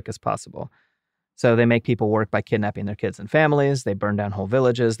and as quick as possible. So they make people work by kidnapping their kids and families. They burn down whole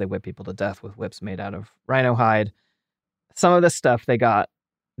villages. They whip people to death with whips made out of rhino hide. Some of this stuff, they got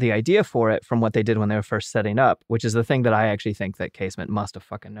the idea for it from what they did when they were first setting up, which is the thing that I actually think that Casement must have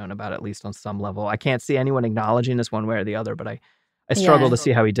fucking known about, at least on some level. I can't see anyone acknowledging this one way or the other, but I struggle to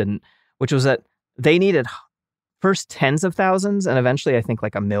see how he didn't, which was that they needed first tens of thousands and eventually I think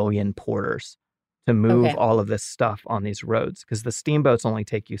like 1 million porters to move all of this stuff on these roads because the steamboats only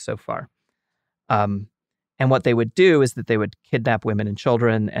take you so far. And what they would do is that they would kidnap women and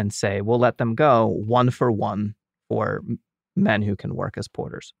children and say, we'll let them go 1 for 1 for men who can work as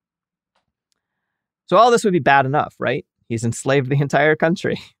porters. So all this would be bad enough, right? He's enslaved the entire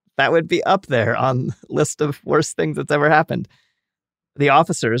country. That would be up there on the list of worst things that's ever happened. The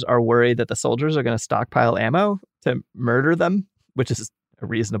officers are worried that the soldiers are going to stockpile ammo to murder them, which is a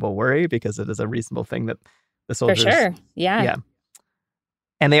reasonable worry because it is a reasonable thing that the soldiers... For sure, yeah.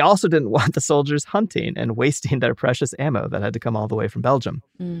 And they also didn't want the soldiers hunting and wasting their precious ammo that had to come all the way from Belgium.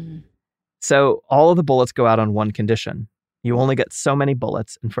 So all of the bullets go out on one condition. You only get so many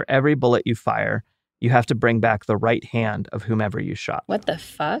bullets, and for every bullet you fire, you have to bring back the right hand of whomever you shot. What the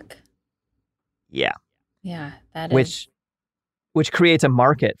fuck? Yeah. Yeah, that is... Which creates a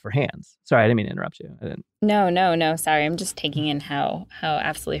market for hands. Sorry, I didn't mean to interrupt you. No. Sorry, I'm just taking in how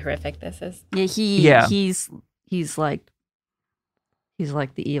absolutely horrific this is. He's like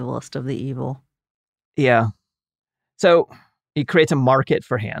the evilest of the evil. Yeah. So it creates a market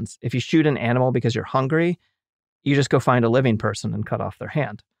for hands. If you shoot an animal because you're hungry, you just go find a living person and cut off their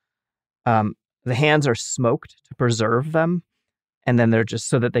hand. The hands are smoked to preserve them. And then they're just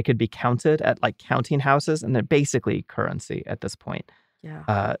so that they could be counted at like counting houses. And they're basically currency at this point.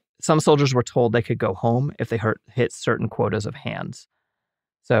 Yeah. Some soldiers were told they could go home if they hit certain quotas of hands.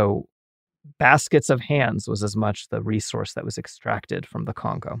 So baskets of hands was as much the resource that was extracted from the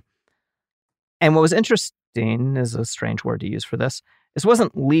Congo. And what was interesting is a strange word to use for this. This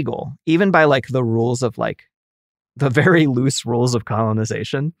wasn't legal, even by like the rules of like the very loose rules of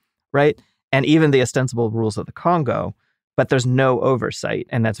colonization, right? And even the ostensible rules of the Congo. But there's no oversight,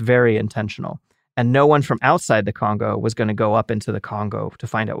 and that's very intentional. And no one from outside the Congo was going to go up into the Congo to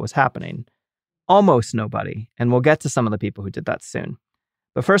find out what was happening. Almost nobody. And we'll get to some of the people who did that soon.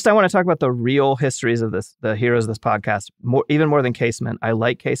 But first, I want to talk about the real histories of the heroes of this podcast, even more than Casement. I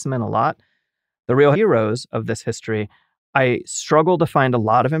like Casement a lot. The real heroes of this history, I struggle to find a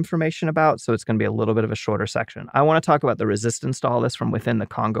lot of information about, so it's going to be a little bit of a shorter section. I want to talk about the resistance to all this from within the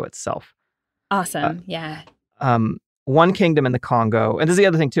Congo itself. Awesome. Yeah. One kingdom in the Congo, and this is the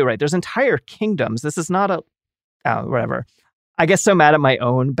other thing too, right? There's entire kingdoms. This is not whatever. I get so mad at my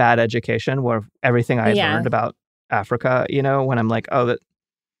own bad education where everything I learned about Africa, when I'm like,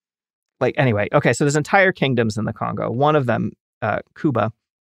 anyway. Okay, so there's entire kingdoms in the Congo. One of them, Cuba,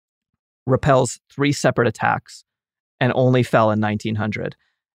 repels 3 separate attacks and only fell in 1900.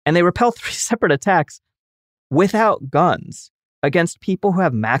 And they repel 3 separate attacks without guns against people who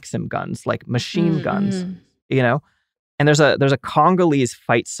have Maxim guns, like machine guns, And there's a Congolese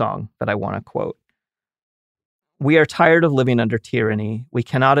fight song that I want to quote. We are tired of living under tyranny. We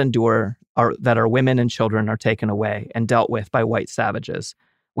cannot endure that our women and children are taken away and dealt with by white savages.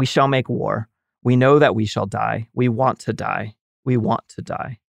 We shall make war. We know that we shall die. We want to die. We want to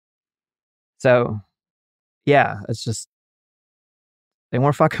die. So, yeah, it's just, they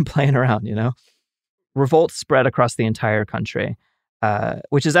weren't fucking playing around, Revolt spread across the entire country.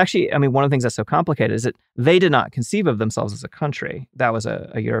 Which is actually, one of the things that's so complicated is that they did not conceive of themselves as a country. That was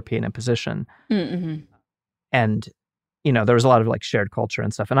a European imposition. Mm-hmm. And, there was a lot of like shared culture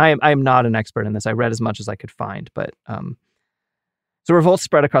and stuff. And I'm not an expert in this. I read as much as I could find. But so revolt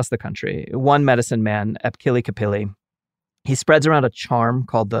spread across the country. One medicine man, Epkili Kapili, he spreads around a charm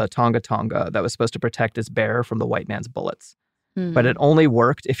called the Tonga Tonga that was supposed to protect his bearer from the white man's bullets. Mm-hmm. But it only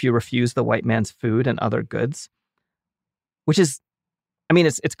worked if you refused the white man's food and other goods, which is,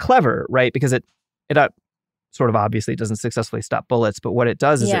 it's clever, right? Because it sort of obviously doesn't successfully stop bullets, but what it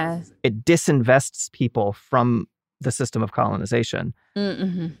does is it disinvests people from the system of colonization.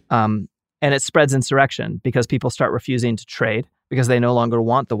 Mm-hmm. And it spreads insurrection because people start refusing to trade because they no longer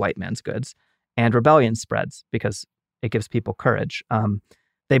want the white man's goods. and rebellion spreads because it gives people courage.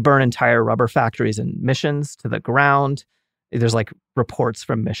 They burn entire rubber factories and missions to the ground. There's like reports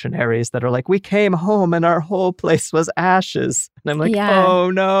from missionaries that are like, we came home and our whole place was ashes. And I'm like, oh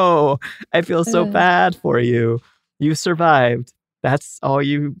no, I feel so bad for you. You survived. That's all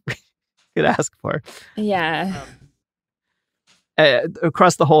you could ask for. Yeah.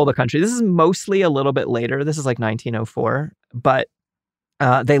 Across the whole of the country. This is mostly a little bit later. This is like 1904. But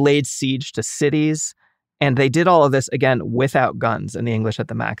they laid siege to cities. And they did all of this, again, without guns. And the English had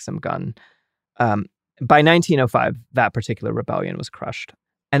the Maxim gun. By 1905, that particular rebellion was crushed.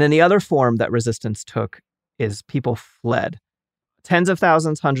 And then the other form that resistance took is people fled. Tens of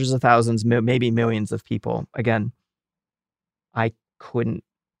thousands, hundreds of thousands, maybe millions of people. Again, I couldn't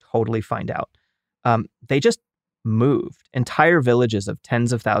totally find out. They just moved. Entire villages of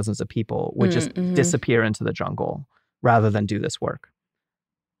tens of thousands of people would just disappear into the jungle rather than do this work.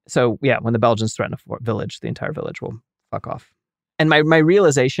 So yeah, when the Belgians threaten a village, the entire village will fuck off. And my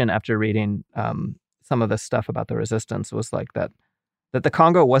realization after reading some of this stuff about the resistance was like that the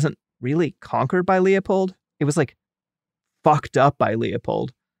Congo wasn't really conquered by Leopold. It was like fucked up by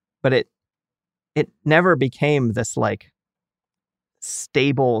Leopold, but it never became this like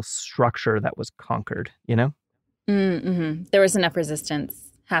stable structure that was conquered, you know? Mm-hmm. There was enough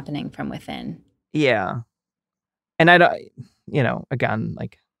resistance happening from within. Yeah. And I don't, again,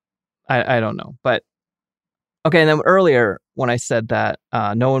 like, I don't know. But, okay, and then earlier when I said that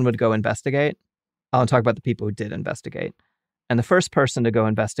no one would go investigate, I'll talk about the people who did investigate. And the first person to go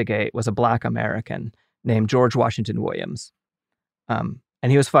investigate was a Black American named George Washington Williams. And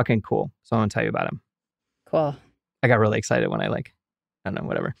he was fucking cool. So I'm going to tell you about him. Cool. I got really excited when I don't know,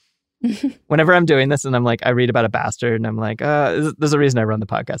 whatever. Whenever I'm doing this and I'm like, I read about a bastard and I'm like, there's a reason I run the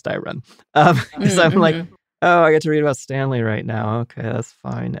podcast I run. So I'm like, oh, I get to read about Stanley right now. Okay, that's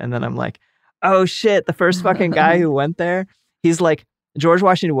fine. And then I'm like, oh shit, the first fucking guy who went there, he's like George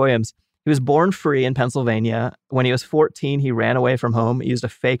Washington Williams. He was born free in Pennsylvania. When he was 14, he ran away from home. He used a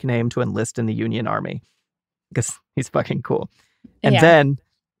fake name to enlist in the Union Army because he's fucking cool. And then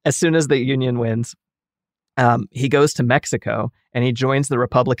as soon as the Union wins, he goes to Mexico and he joins the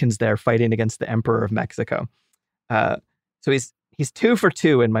Republicans there fighting against the Emperor of Mexico. So he's 2 for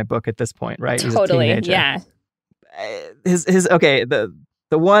 2 in my book at this point, right? Totally, he's a teenager. yeah.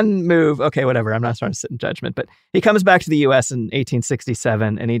 The one move, okay, whatever, I'm not trying to sit in judgment, but he comes back to the U.S. in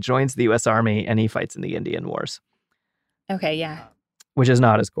 1867 and he joins the U.S. Army and he fights in the Indian Wars. Okay, yeah. Which is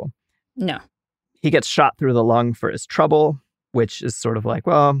not as cool. No. He gets shot through the lung for his trouble, which is sort of like,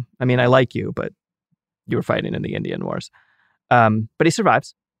 well, I mean, I like you, but you were fighting in the Indian Wars. But he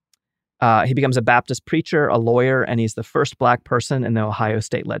survives. He becomes a Baptist preacher, a lawyer, and he's the first Black person in the Ohio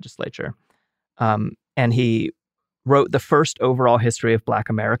State Legislature. And he wrote the first overall history of Black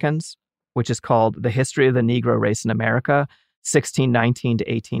Americans, which is called The History of the Negro Race in America, 1619 to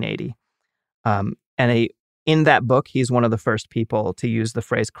 1880. In that book, he's one of the first people to use the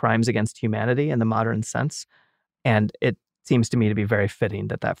phrase crimes against humanity in the modern sense. And it seems to me to be very fitting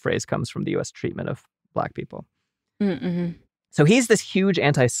that phrase comes from the U.S. treatment of Black people. Mm-hmm. So he's this huge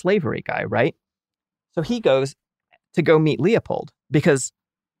anti-slavery guy, right? So he goes to go meet Leopold because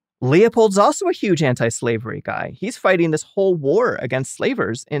Leopold's also a huge anti-slavery guy. He's fighting this whole war against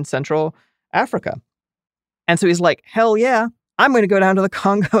slavers in Central Africa. And so he's like, hell yeah, I'm going to go down to the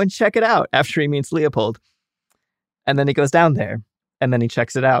Congo and check it out after he meets Leopold. And then he goes down there and then he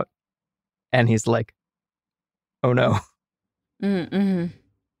checks it out. And he's like, oh no. Mm-hmm.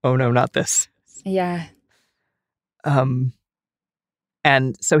 Oh no, not this. Yeah.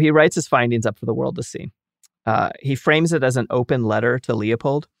 And so he writes his findings up for the world to see. He frames it as an open letter to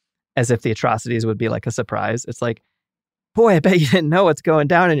Leopold, as if the atrocities would be like a surprise. It's like, boy, I bet you didn't know what's going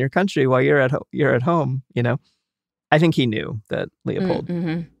down in your country while you're at home, you know? I think he knew that Leopold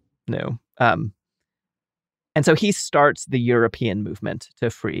knew. And so he starts the European movement to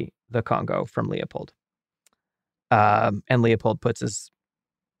free the Congo from Leopold. And Leopold puts his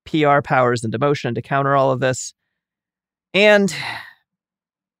PR powers into motion to counter all of this. And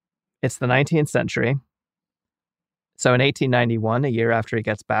it's the 19th century. So in 1891, a year after he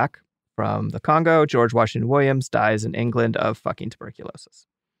gets back from the Congo, George Washington Williams dies in England of fucking tuberculosis.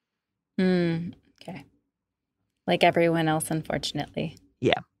 Okay. Like everyone else, unfortunately.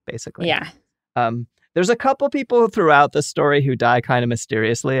 Yeah, basically. Yeah. There's a couple people throughout the story who die kind of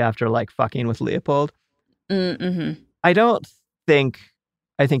mysteriously after like fucking with Leopold. Mm-hmm. I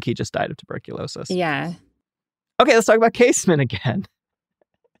think he just died of tuberculosis. Yeah. Okay, let's talk about Casement again.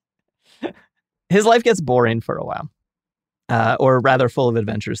 His life gets boring for a while, or rather full of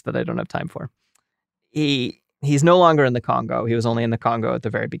adventures that I don't have time for. He's no longer in the Congo. He was only in the Congo at the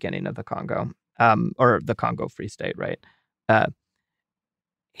very beginning of the Congo. or the Congo Free State, right?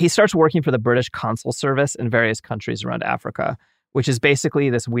 He starts working for the British consul service in various countries around Africa, which is basically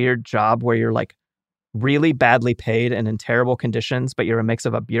this weird job where you're like really badly paid and in terrible conditions, but you're a mix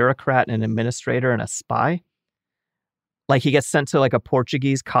of a bureaucrat, an administrator, and a spy. Like he gets sent to like a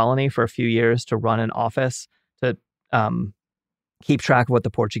Portuguese colony for a few years to run an office to keep track of what the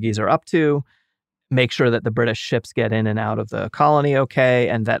Portuguese are up to, make sure that the British ships get in and out of the colony okay,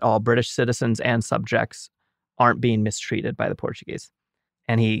 and that all British citizens and subjects aren't being mistreated by the Portuguese.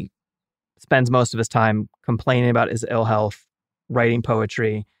 And he spends most of his time complaining about his ill health, writing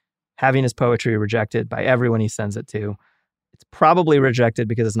poetry, having his poetry rejected by everyone he sends it to. It's probably rejected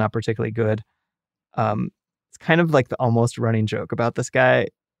because it's not particularly good. It's kind of like the almost running joke about this guy.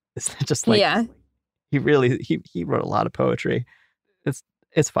 It's just like, he wrote a lot of poetry.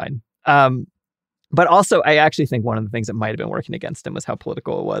 It's fine. But also, I actually think one of the things that might have been working against him was how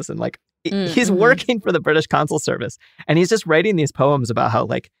political it was. And like, he's working for the British consul service, and he's just writing these poems about how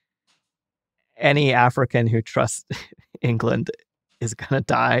like any African who trusts England is going to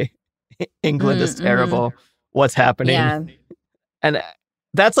die. England is terrible. What's happening? Yeah. And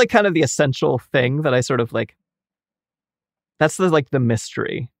that's like kind of the essential thing that I sort of like, that's the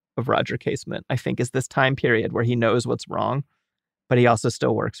mystery of Roger Casement, I think, is this time period where he knows what's wrong, but he also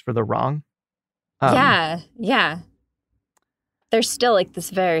still works for the wrong. Yeah. There's still like this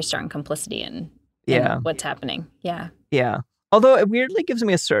very strong complicity in what's happening. Yeah. Although it weirdly gives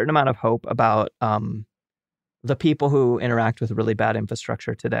me a certain amount of hope about the people who interact with really bad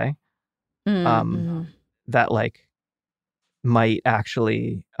infrastructure today. That like might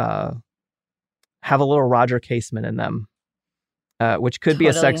actually have a little Roger Casement in them, which could be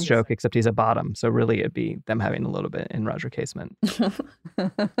a sex joke, except he's a bottom. So really it'd be them having a little bit in Roger Casement. That's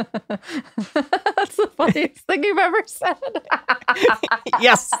the funniest thing you've ever said.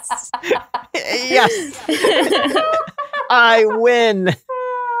 Yes. I win.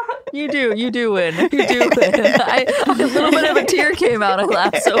 You do win. You do win. A little bit of a tear came out. I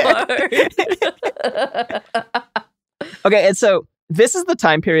laughed so hard. Okay, and so this is the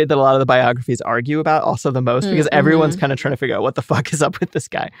time period that a lot of the biographies argue about also the most, because everyone's kind of trying to figure out what the fuck is up with this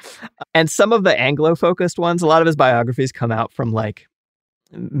guy. And some of the Anglo-focused ones, a lot of his biographies come out from like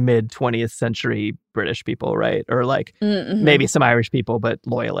mid-20th century British people, right? Or like maybe some Irish people, but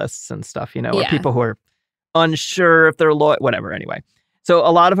loyalists and stuff, you know, or people who are unsure if they're loyal, whatever, anyway. So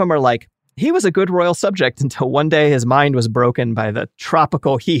a lot of them are like, he was a good royal subject until one day his mind was broken by the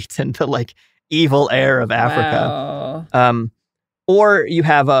tropical heat and the like evil air of Africa. Wow. Or you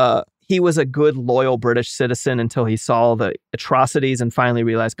have he was a good, loyal British citizen until he saw the atrocities and finally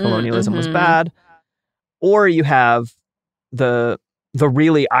realized colonialism was bad. Or you have the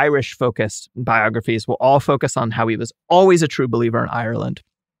really Irish-focused biographies will all focus on how he was always a true believer in Ireland,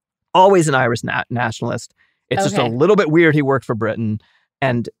 always an Irish nationalist. It's just a little bit weird he worked for Britain,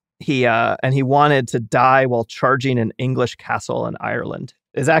 and he wanted to die while charging an English castle in Ireland.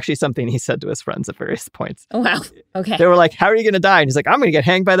 Is actually something he said to his friends at various points. Oh, wow. Okay. They were like, how are you going to die? And he's like, I'm going to get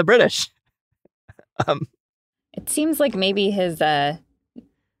hanged by the British. It seems like maybe his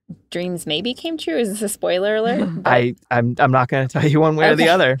dreams maybe came true. Is this a spoiler alert? I'm not going to tell you one way or the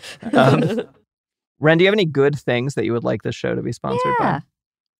other. Ren, do you have any good things that you would like this show to be sponsored by?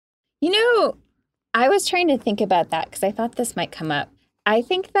 You know, I was trying to think about that because I thought this might come up. I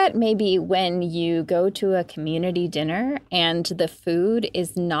think that maybe when you go to a community dinner and the food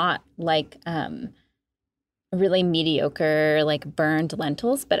is not like really mediocre, like burned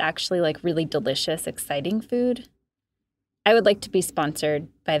lentils, but actually like really delicious, exciting food, I would like to be sponsored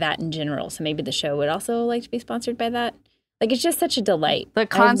by that in general. So maybe the show would also like to be sponsored by that. Like, it's just such a delight. The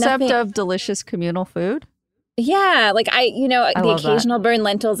concept of delicious communal food? Yeah. Like, the occasional burned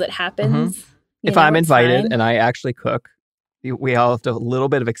lentils, it happens. If I'm invited and I actually cook, we all have a little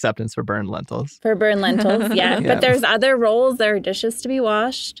bit of acceptance for burned lentils. For burned lentils, yeah. But there's other rolls. There are dishes to be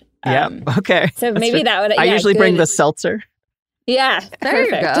washed. Okay. So maybe that would... I usually bring the seltzer. Yeah, there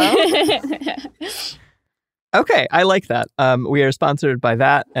perfect. You go. Okay, I like that. We are sponsored by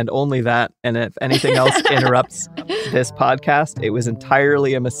that and only that. And if anything else interrupts this podcast, it was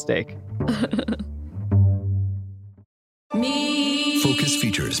entirely a mistake. Focus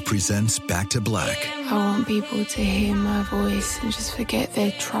Features presents Back to Black. I want people to hear my voice and just forget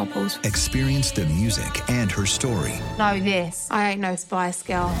their troubles. Experience the music and her story. Know this. I ain't no Spice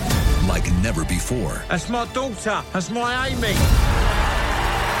Girl. Like never before. That's my daughter. That's my Amy.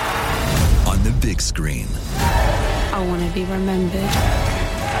 On the big screen. I want to be remembered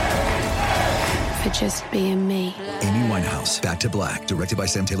for just being me. Amy Winehouse, Back to Black, directed by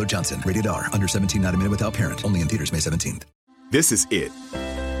Sam Taylor Johnson. Rated R, under 17, not a minute without parent. Only in theaters May 17th. This is it.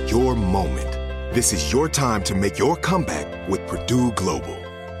 Your moment. This is your time to make your comeback with Purdue Global.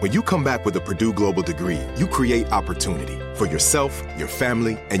 When you come back with a Purdue Global degree, you create opportunity for yourself, your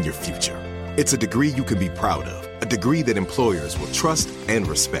family, and your future. It's a degree you can be proud of, a degree that employers will trust and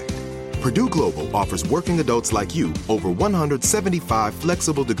respect. Purdue Global offers working adults like you over 175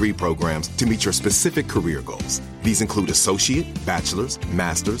 flexible degree programs to meet your specific career goals. These include associate, bachelor's,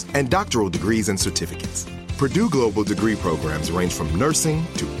 master's, and doctoral degrees and certificates. Purdue Global degree programs range from nursing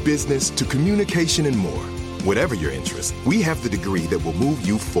to business to communication and more. Whatever your interest, we have the degree that will move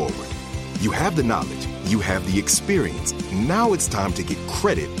you forward. You have the knowledge, you have the experience. Now it's time to get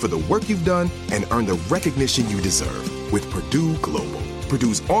credit for the work you've done and earn the recognition you deserve with Purdue Global,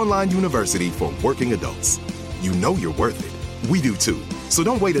 Purdue's online university for working adults. You know you're worth it. We do too. So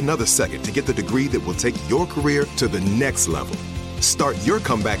don't wait another second to get the degree that will take your career to the next level. Start your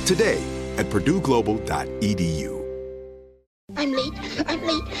comeback today at purdueglobal.edu. I'm late for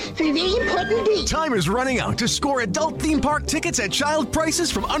a very important date. Time is running out to score adult theme park tickets at child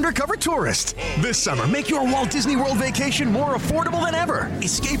prices from Undercover Tourist. This summer, make your Walt Disney World vacation more affordable than ever.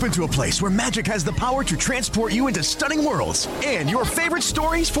 Escape into a place where magic has the power to transport you into stunning worlds and your favorite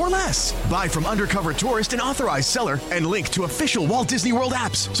stories for less. Buy from Undercover Tourist, an authorized seller, and link to official Walt Disney World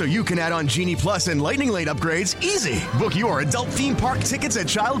apps so you can add on Genie Plus and Lightning Lane upgrades easy. Book your adult theme park tickets at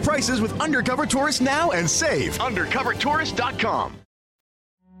child prices with Undercover Tourist now and save. UndercoverTourist.com.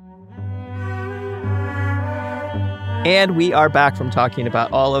 And we are back from talking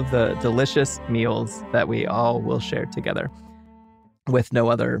about all of the delicious meals that we all will share together with no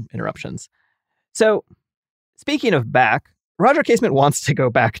other interruptions. So, speaking of back, Roger Casement wants to go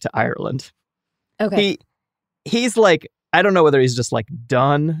back to Ireland. Okay. He's like, I don't know whether he's just like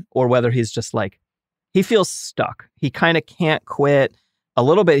done or whether he's just like, he feels stuck. He kind of can't quit. A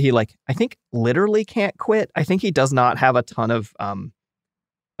little bit, he like, I think literally can't quit. I think he does not have a ton of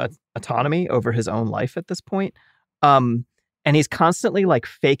autonomy over his own life at this point. And he's constantly like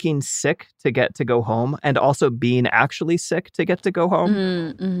faking sick to get to go home and also being actually sick to get to go home.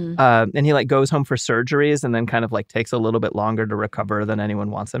 Mm-hmm. And he like goes home for surgeries and then kind of like takes a little bit longer to recover than anyone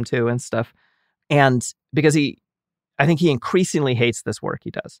wants him to and stuff. And because I think he increasingly hates this work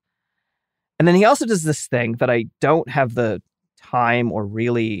he does. And then he also does this thing that I don't have the time or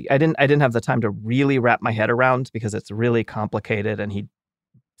really, I didn't have the time to really wrap my head around because it's really complicated, and he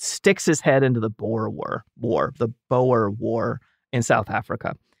sticks his head into the Boer War in South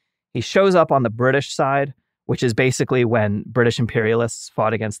Africa. He shows up on the British side, which is basically when British imperialists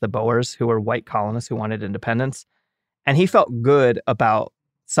fought against the Boers, who were white colonists who wanted independence. And he felt good about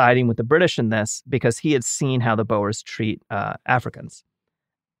siding with the British in this because he had seen how the Boers treat Africans.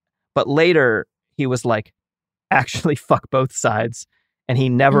 But later he was like, actually fuck both sides. And he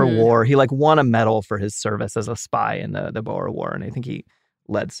never wore, he like won a medal for his service as a spy in the Boer War. And I think he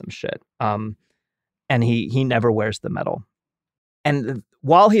led some shit. And he never wears the medal. And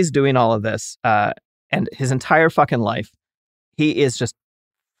while he's doing all of this, and his entire fucking life, he is just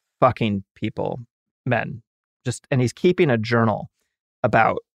fucking men. And he's keeping a journal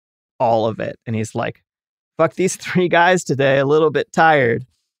about all of it. And he's like, fuck these 3 guys today, a little bit tired.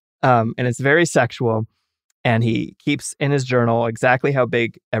 And it's very sexual. And he keeps in his journal exactly how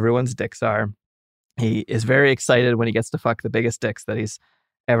big everyone's dicks are. He is very excited when he gets to fuck the biggest dicks that he's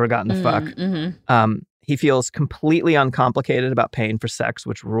ever gotten to fuck. Mm-hmm. He feels completely uncomplicated about paying for sex,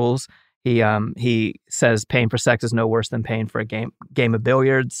 which rules. He says paying for sex is no worse than paying for a game of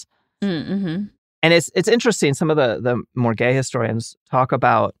billiards. Mm-hmm. And it's interesting. Some of the more gay historians talk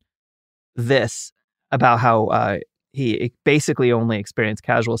about this, about how he basically only experienced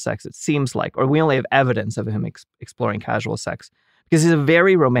casual sex, it seems like, or we only have evidence of him exploring casual sex because he's a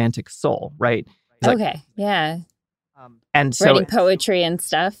very romantic soul, right? He's yeah. And so writing poetry and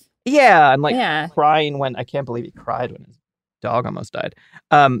stuff. Yeah, and like crying when, I can't believe he cried when his dog almost died.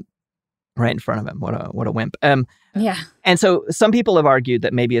 Right in front of him. What a wimp. Yeah. And so some people have argued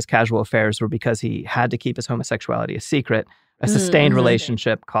that maybe his casual affairs were because he had to keep his homosexuality a secret. A sustained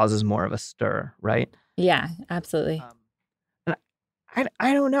relationship causes more of a stir, right? Yeah, absolutely. And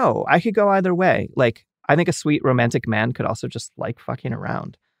I don't know. I could go either way. Like, I think a sweet romantic man could also just like fucking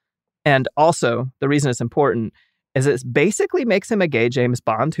around. And also, the reason it's important is it basically makes him a gay James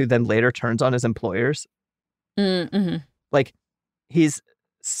Bond who then later turns on his employers. Mm-hmm. Like, he's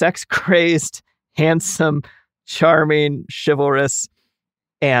sex-crazed, handsome, charming, chivalrous,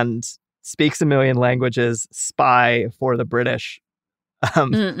 and speaks a million languages, spy for the British.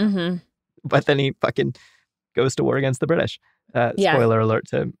 But then he fucking goes to war against the British. Spoiler alert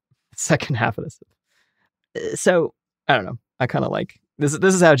to the second half of this. So, I don't know. I kind of like, this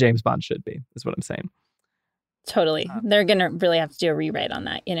is how James Bond should be, is what I'm saying. Totally. They're going to really have to do a rewrite on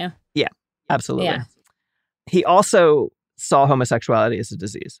that, you know? Yeah. Absolutely. Yeah. He also saw homosexuality as a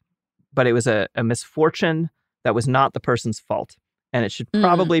disease, but it was a misfortune that was not the person's fault. And it should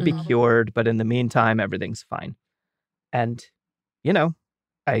probably be cured, but in the meantime, everything's fine. And, you know,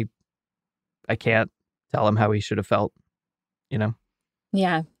 I can't tell him how he should have felt, you know?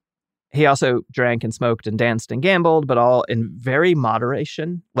 Yeah. He also drank and smoked and danced and gambled, but all in very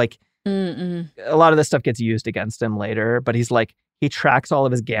moderation. Like, a lot of this stuff gets used against him later, but he's like, he tracks all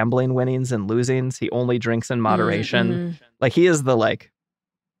of his gambling winnings and losings. He only drinks in moderation. Like, he is the, like,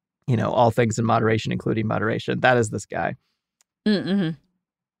 you know, all things in moderation, including moderation. That is this guy. And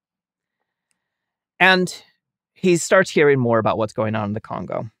he starts hearing more about what's going on in the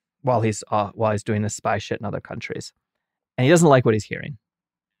Congo while he's doing this spy shit in other countries. And he doesn't like what he's hearing.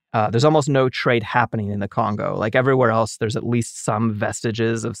 There's almost no trade happening in the Congo. Like everywhere else, there's at least some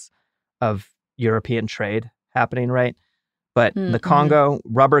vestiges of European trade happening, right? But in the Congo,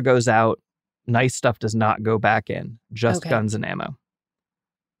 rubber goes out. Nice stuff does not go back in, just guns and ammo.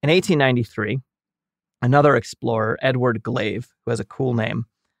 In 1893, another explorer, Edward Glave, who has a cool name,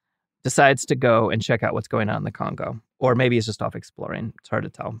 decides to go and check out what's going on in the Congo. Or maybe he's just off exploring. It's hard to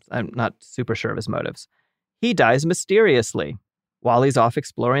tell. I'm not super sure of his motives. He dies mysteriously while he's off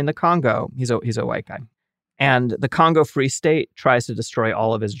exploring the Congo. He's a white guy. And the Congo Free State tries to destroy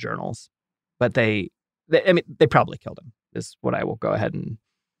all of his journals. But they probably killed him, is what I will go ahead and...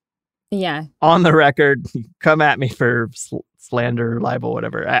 Yeah. On the record, come at me for slander, libel,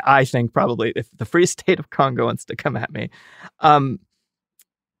 whatever. I think probably if the Free State of Congo wants to come at me. Some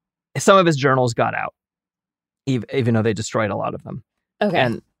of his journals got out, even though they destroyed a lot of them. Okay.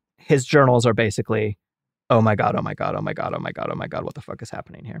 And his journals are basically, oh my God, oh my God, oh my God, oh my God, oh my God, what the fuck is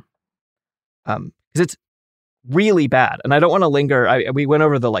happening here? Because it's really bad. And I don't want to linger. We went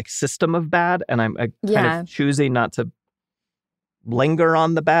over the like system of bad, and I'm kind of choosing not to linger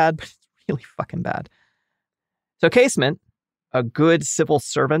on the bad, but it's really fucking bad. So Casement, a good civil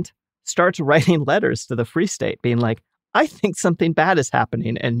servant, starts writing letters to the Free State being like, I think something bad is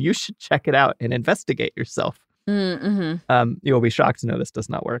happening and you should check it out and investigate yourself. You will be shocked to know this does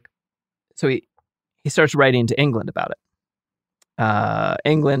not work. So he starts writing to England about it.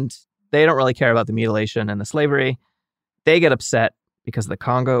 England, they don't really care about the mutilation and the slavery. They get upset because the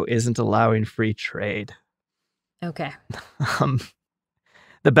Congo isn't allowing free trade. Okay.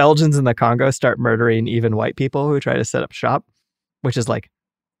 The Belgians in the Congo start murdering even white people who try to set up shop, which is like,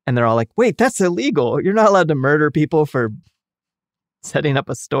 and they're all like, wait, that's illegal. You're not allowed to murder people for setting up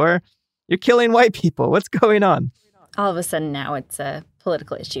a store. You're killing white people. What's going on? All of a sudden now it's a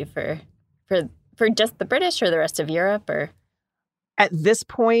political issue for just the British or the rest of Europe, or? At this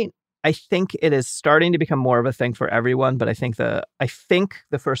point, I think it is starting to become more of a thing for everyone, but I think the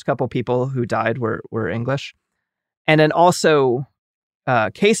first couple people who died were English. And then also,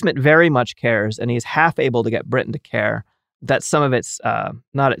 Casement very much cares, and he's half able to get Britain to care, that some of its,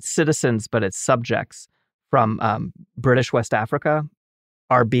 not its citizens, but its subjects from British West Africa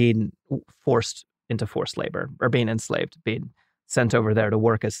are being forced into forced labor, or being enslaved, being sent over there to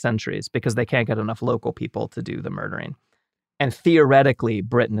work as sentries because they can't get enough local people to do the murdering. And theoretically,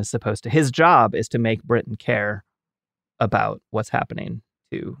 Britain is supposed to, his job is to make Britain care about what's happening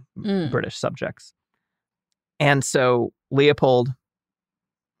to British subjects. And so Leopold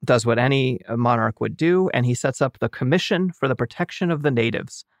does what any monarch would do, and he sets up the Commission for the Protection of the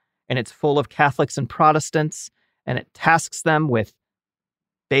Natives. And it's full of Catholics and Protestants, and it tasks them with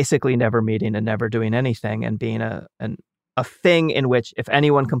basically never meeting and never doing anything, and being a thing in which if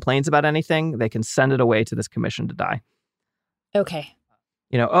anyone complains about anything, they can send it away to this commission to die. Okay.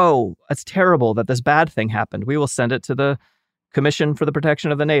 You know, oh, it's terrible that this bad thing happened. We will send it to the Commission for the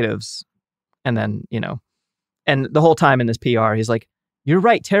Protection of the Natives. And then, you know, and the whole time in this PR, he's like, you're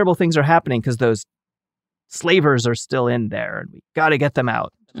right, terrible things are happening because those slavers are still in there and we got to get them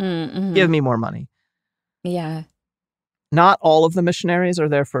out. Give me more money. Yeah. Not all of the missionaries are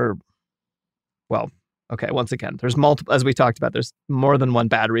there for, well, okay, once again, there's multiple, as we talked about, there's more than one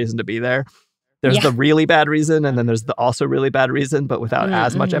bad reason to be there. There's the really bad reason, and then there's the also really bad reason, but without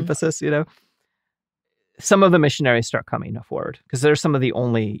as much emphasis, you know. Some of the missionaries start coming forward because they're some of the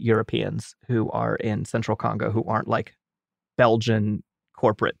only Europeans who are in Central Congo who aren't like Belgian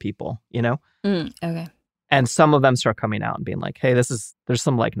corporate people, you know? Okay. And some of them start coming out and being like, hey, there's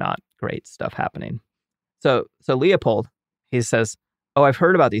some like not great stuff happening. So Leopold, he says, oh, I've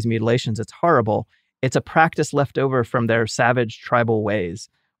heard about these mutilations. It's horrible. It's a practice left over from their savage tribal ways.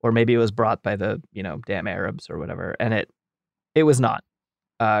 Or maybe it was brought by the, you know, damn Arabs or whatever. And it was not.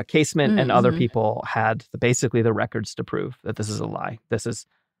 Casement and other people had basically the records to prove that this is a lie. This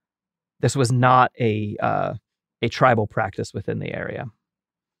was not a tribal practice within the area.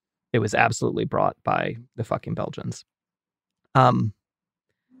 it was absolutely brought by the fucking Belgians.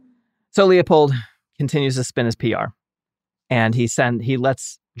 So Leopold continues to spin his PR, and he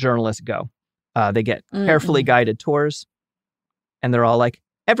lets journalists go. They get carefully guided tours, and they're all like,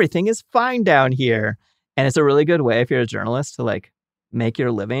 everything is fine down here. And it's a really good way, if you're a journalist, to like make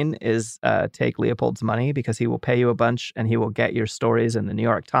your living is take Leopold's money, because he will pay you a bunch and he will get your stories in the New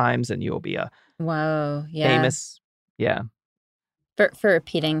York Times, and you will be a famous. Yeah. For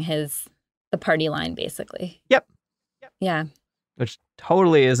repeating the party line, basically. Yep. Yeah. Which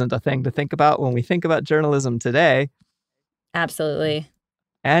totally isn't a thing to think about when we think about journalism today. Absolutely.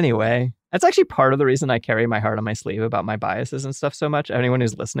 Anyway, that's actually part of the reason I carry my heart on my sleeve about my biases and stuff so much. Anyone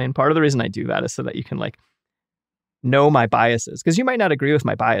who's listening, part of the reason I do that is so that you can like know my biases, because you might not agree with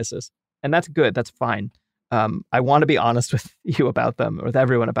my biases, and that's good. That's fine. I want to be honest with you about them, or with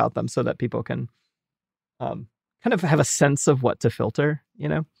everyone about them, so that people can kind of have a sense of what to filter, you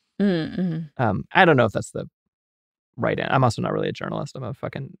know? I don't know if that's the right end. I'm also not really a journalist. I'm a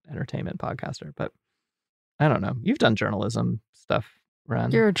fucking entertainment podcaster, but I don't know. You've done journalism stuff,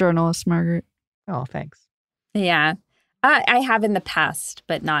 Ren. You're a journalist, Margaret. Oh, thanks. Yeah. I have in the past,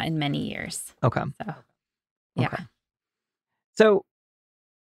 but not in many years. Okay. So, yeah. Okay. So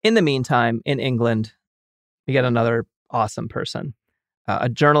in the meantime, in England, we get another awesome person, a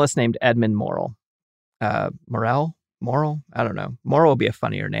journalist named Edmund Morrell. Morrell? I don't know. Morrell will be a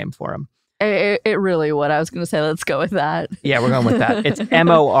funnier name for him. It really would. I was going to say, let's go with that. Yeah, we're going with that. It's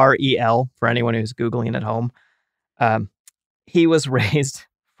Morrel for anyone who's Googling at home. He was raised,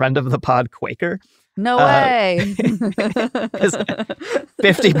 friend of the pod, Quaker. No way.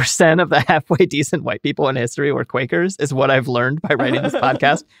 50% of the halfway decent white people in history were Quakers, is what I've learned by writing this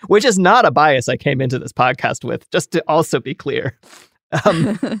podcast, which is not a bias I came into this podcast with, just to also be clear.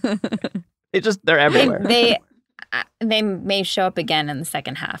 They're everywhere. They may show up again in the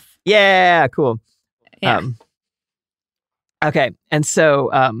second half. Yeah, cool. Yeah. Okay, and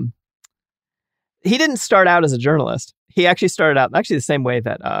so he didn't start out as a journalist. He actually started out the same way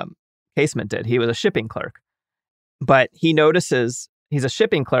that Casement did. He was a shipping clerk. But he notices he's a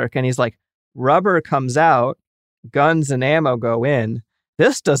shipping clerk, and he's like, rubber comes out, guns and ammo go in.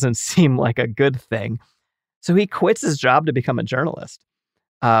 This doesn't seem like a good thing. So he quits his job to become a journalist,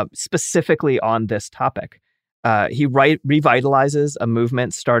 specifically on this topic. He revitalizes a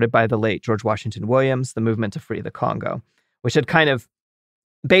movement started by the late George Washington Williams, the movement to free the Congo, which had kind of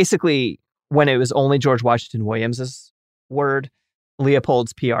basically, when it was only George Washington Williams's word,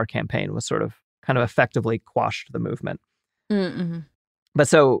 Leopold's PR campaign was sort of kind of effectively quashed the movement. But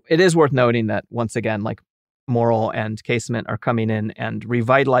so it is worth noting that once again, like Morrell and Casement are coming in and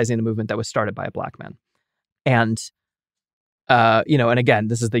revitalizing a movement that was started by a black man. And and again,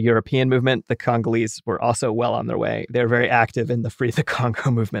 this is the European movement. The Congolese were also well on their way. They're very active in the Free the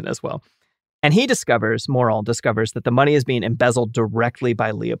Congo movement as well. And Morrell discovers that the money is being embezzled directly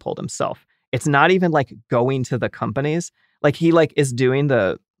by Leopold himself. It's not even like going to the companies. Like he is doing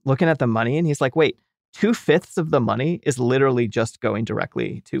looking at the money, and he's like, wait, 2/5 of the money is literally just going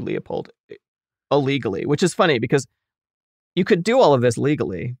directly to Leopold illegally, which is funny because you could do all of this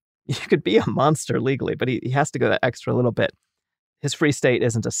legally. You could be a monster legally, but he has to go that extra little bit. His free state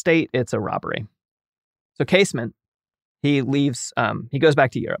isn't a state, it's a robbery. So Casement, he leaves, he goes back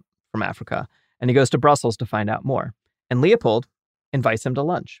to Europe from Africa, and he goes to Brussels to find out more. And Leopold invites him to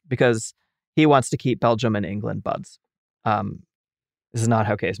lunch because he wants to keep Belgium and England buds. This is not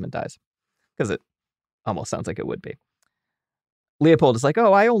how Casement dies, because it almost sounds like it would be. Leopold is like,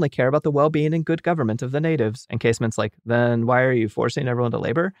 oh, I only care about the well-being and good government of the natives. And Casement's like, then why are you forcing everyone to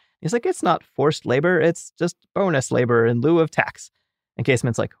labor? He's like, it's not forced labor. It's just bonus labor in lieu of tax. And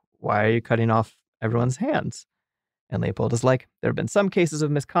Casement's like, why are you cutting off everyone's hands? And Leopold is like, there have been some cases of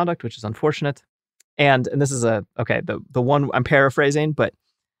misconduct, which is unfortunate. And this is the one I'm paraphrasing, but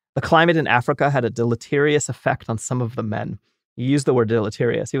the climate in Africa had a deleterious effect on some of the men. He used the word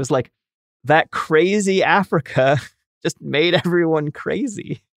deleterious. He was like, that crazy Africa just made everyone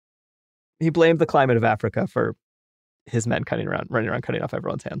crazy. He blamed the climate of Africa for his men running around cutting off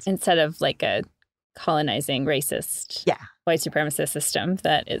everyone's hands. Instead of like a colonizing, racist, white supremacist system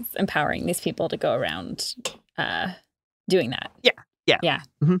that is empowering these people to go around doing that. Yeah.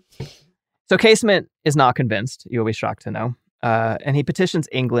 Mm-hmm. So Casement is not convinced. You'll be shocked to know. And he petitions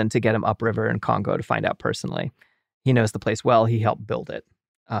England to get him upriver in Congo to find out personally. He knows the place well. He helped build it.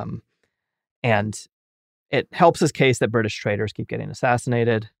 And it helps his case that British traders keep getting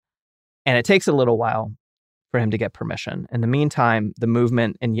assassinated. And it takes a little while for him to get permission. In the meantime, the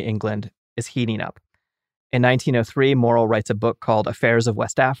movement in England is heating up. In 1903, Morrell writes a book called Affairs of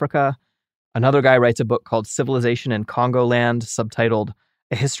West Africa. Another guy writes a book called Civilization in Congo Land, subtitled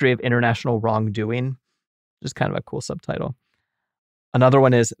A History of International Wrongdoing, which is kind of a cool subtitle. Another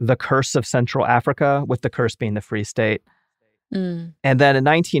one is The Curse of Central Africa, with the curse being the Free State. And then in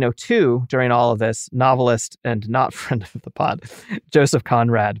 1902, during all of this, novelist and not friend of the pod, Joseph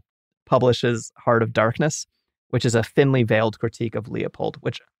Conrad, publishes Heart of Darkness, which is a thinly veiled critique of Leopold,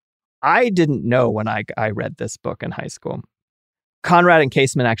 which I didn't know when I read this book in high school. Conrad and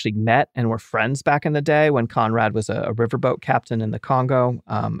Casement actually met and were friends back in the day when Conrad was a riverboat captain in the Congo.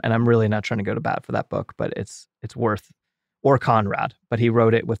 And I'm really not trying to go to bat for that book, but it's worth, or Conrad, but he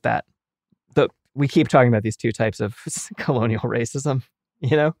wrote it with that. We keep talking about these two types of colonial racism,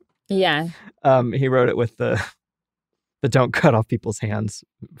 you know? Yeah. He wrote it with the don't cut off people's hands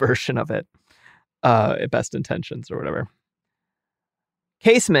version of it, best intentions or whatever.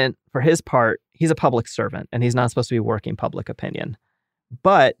 Casement, for his part, he's a public servant and he's not supposed to be working public opinion.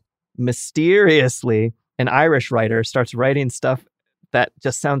 But mysteriously, an Irish writer starts writing stuff that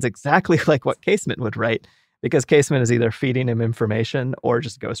just sounds exactly like what Casement would write, because Casement is either feeding him information or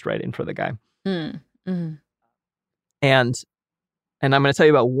just ghostwriting for the guy. And I'm going to tell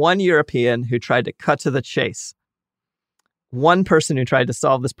you about one European who tried to cut to the chase. One person who tried to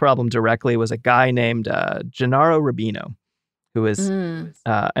solve this problem directly was a guy named Gennaro Rubino, who is an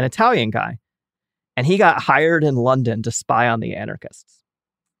Italian guy. And he got hired in London to spy on the anarchists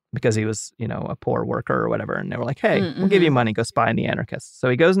because he was, a poor worker or whatever. And they were like, hey, we'll give you money, go spy on the anarchists. So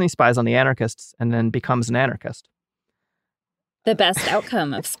he goes and he spies on the anarchists and then becomes an anarchist. The best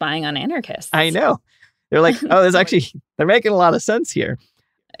outcome of spying on anarchists. I know. They're like, they're making a lot of sense here.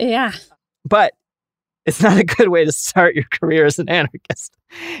 Yeah. But it's not a good way to start your career as an anarchist.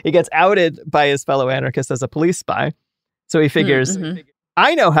 He gets outed by his fellow anarchists as a police spy. So he figures,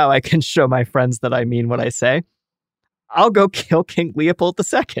 I know how I can show my friends that I mean what I say. I'll go kill King Leopold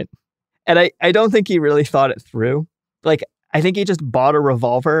II. And I don't think he really thought it through. Like, I think he just bought a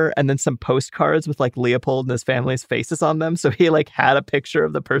revolver and then some postcards with like Leopold and his family's faces on them. So he like had a picture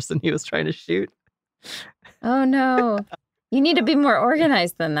of the person he was trying to shoot. Oh no. You need to be more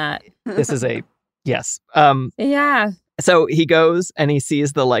organized than that. This is yes. Yeah. So he goes and he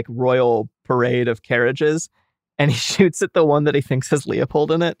sees the like royal parade of carriages and he shoots at the one that he thinks has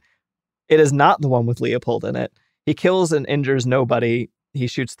Leopold in it. It is not the one with Leopold in it. He kills and injures nobody. He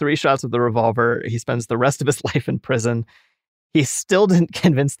shoots 3 shots with the revolver. He spends the rest of his life in prison. He still didn't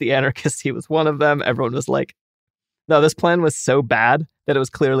convince the anarchists he was one of them. Everyone was like, no, this plan was so bad that it was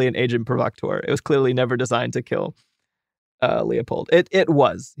clearly an agent provocateur. It was clearly never designed to kill Leopold. It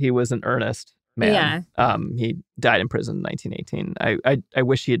was. He was an earnest man. Yeah. He died in prison in 1918. I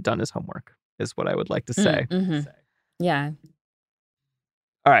wish he had done his homework, is what I would like to say. Yeah.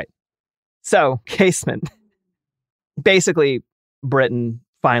 All right. So, Casement. Basically, Britain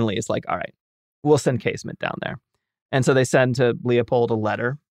finally is like, all right, we'll send Casement down there. And so they send to Leopold a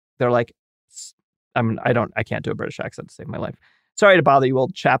letter. They're like, I can't do a British accent to save my life. Sorry to bother you,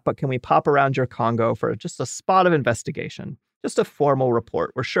 old chap, but can we pop around your Congo for just a spot of investigation? Just a formal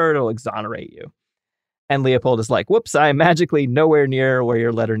report. We're sure it'll exonerate you. And Leopold is like, whoops, I'm magically nowhere near where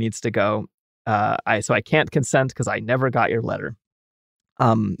your letter needs to go. So I can't consent because I never got your letter.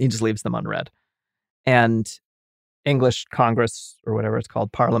 He just leaves them unread. And English Congress, or whatever it's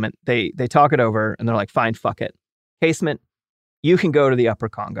called, Parliament, they talk it over and they're like, fine, fuck it. Casement, you can go to the Upper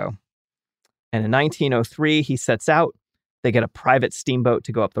Congo. And in 1903, he sets out. They get a private steamboat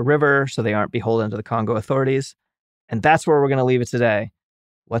to go up the river so they aren't beholden to the Congo authorities. And that's where we're going to leave it today.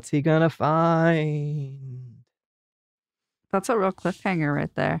 What's he going to find? That's a real cliffhanger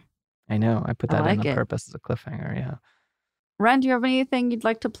right there. I know. I put that like in on it. purpose as a cliffhanger, yeah. Ren, do you have anything you'd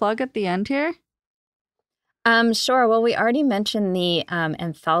like to plug at the end here? Sure. Well, we already mentioned the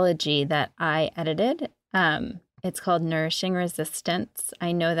anthology that I edited. It's called Nourishing Resistance.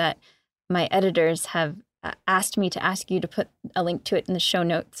 I know that my editors have asked me to ask you to put a link to it in the show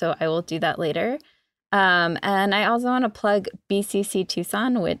notes, so I will do that later. And I also want to plug BCC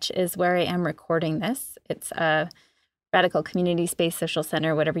Tucson, which is where I am recording this. It's a radical community space social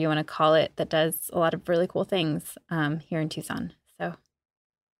center, whatever you want to call it, that does a lot of really cool things here in Tucson. So,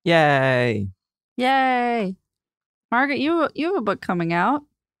 yay! Margaret, you have a book coming out.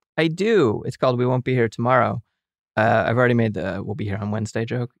 I do. It's called We Won't Be Here Tomorrow. I've already made the We'll Be Here on Wednesday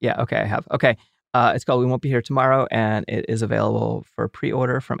joke. Yeah, okay, I have. Okay. It's called We Won't Be Here Tomorrow, and it is available for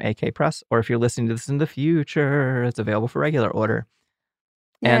pre-order from AK Press, or if you're listening to this in the future, it's available for regular order.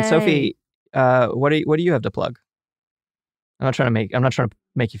 Yay. And Sophie, what do you have to plug? I'm not trying to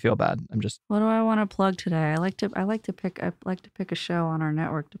make you feel bad. I'm just. What do I want to plug today? I like to pick a show on our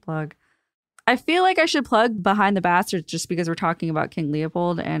network to plug. I feel like I should plug Behind the Bastards just because we're talking about King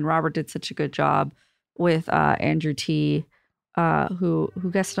Leopold, and Robert did such a good job with Andrew T. who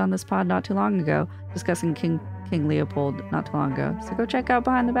guested on this pod not too long ago, discussing King Leopold not too long ago. So go check out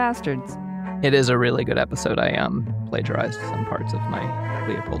Behind the Bastards. It is a really good episode. I plagiarized some parts of my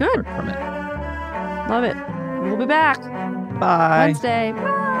Leopold part from it. Love it. We'll be back. Bye. Wednesday.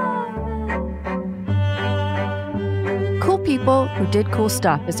 Bye. Cool People Who Did Cool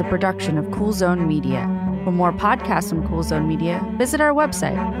Stuff is a production of Cool Zone Media. For more podcasts from Cool Zone Media, visit our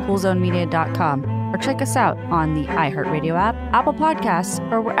website, coolzonemedia.com, or check us out on the iHeartRadio app, Apple Podcasts,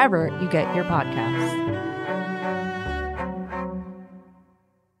 or wherever you get your podcasts.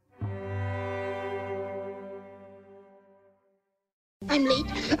 I'm late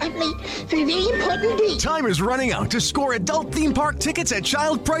for a very important date. Time is running out to score adult theme park tickets at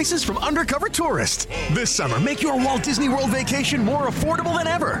child prices from Undercover Tourist. This summer, make your Walt Disney World vacation more affordable than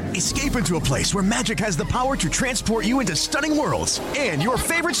ever. Escape into a place where magic has the power to transport you into stunning worlds and your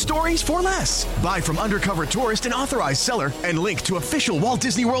favorite stories for less. Buy from Undercover Tourist, an authorized seller, and link to official Walt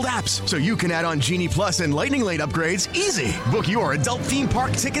Disney World apps so you can add on Genie Plus and Lightning Lane upgrades easy. Book your adult theme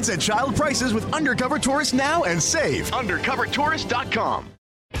park tickets at child prices with Undercover Tourist now and save. UndercoverTourist.com.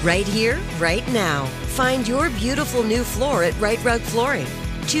 Right here, right now. Find your beautiful new floor at Right Rug Flooring.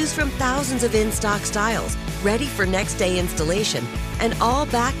 Choose from thousands of in-stock styles, ready for next day installation, and all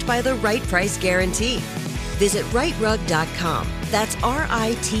backed by the right price guarantee. Visit rightrug.com. That's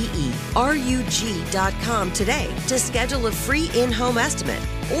RITERUG.com today to schedule a free in-home estimate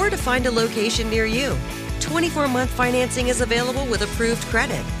or to find a location near you. 24-month financing is available with approved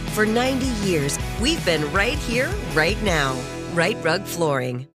credit. For 90 years, we've been right here, right now. Right Rug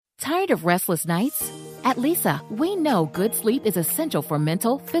Flooring. Tired of restless nights? At Leesa, we know good sleep is essential for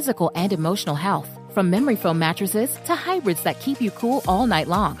mental, physical, and emotional health. From memory foam mattresses to hybrids that keep you cool all night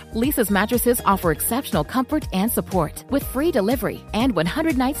long, Leesa's mattresses offer exceptional comfort and support with free delivery and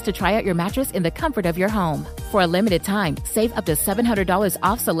 100 nights to try out your mattress in the comfort of your home. For a limited time, save up to $700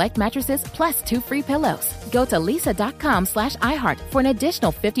 off select mattresses plus 2 free pillows. Go to leesa.com/iHeart for an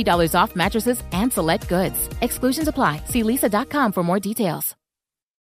additional $50 off mattresses and select goods. Exclusions apply. See leesa.com for more details.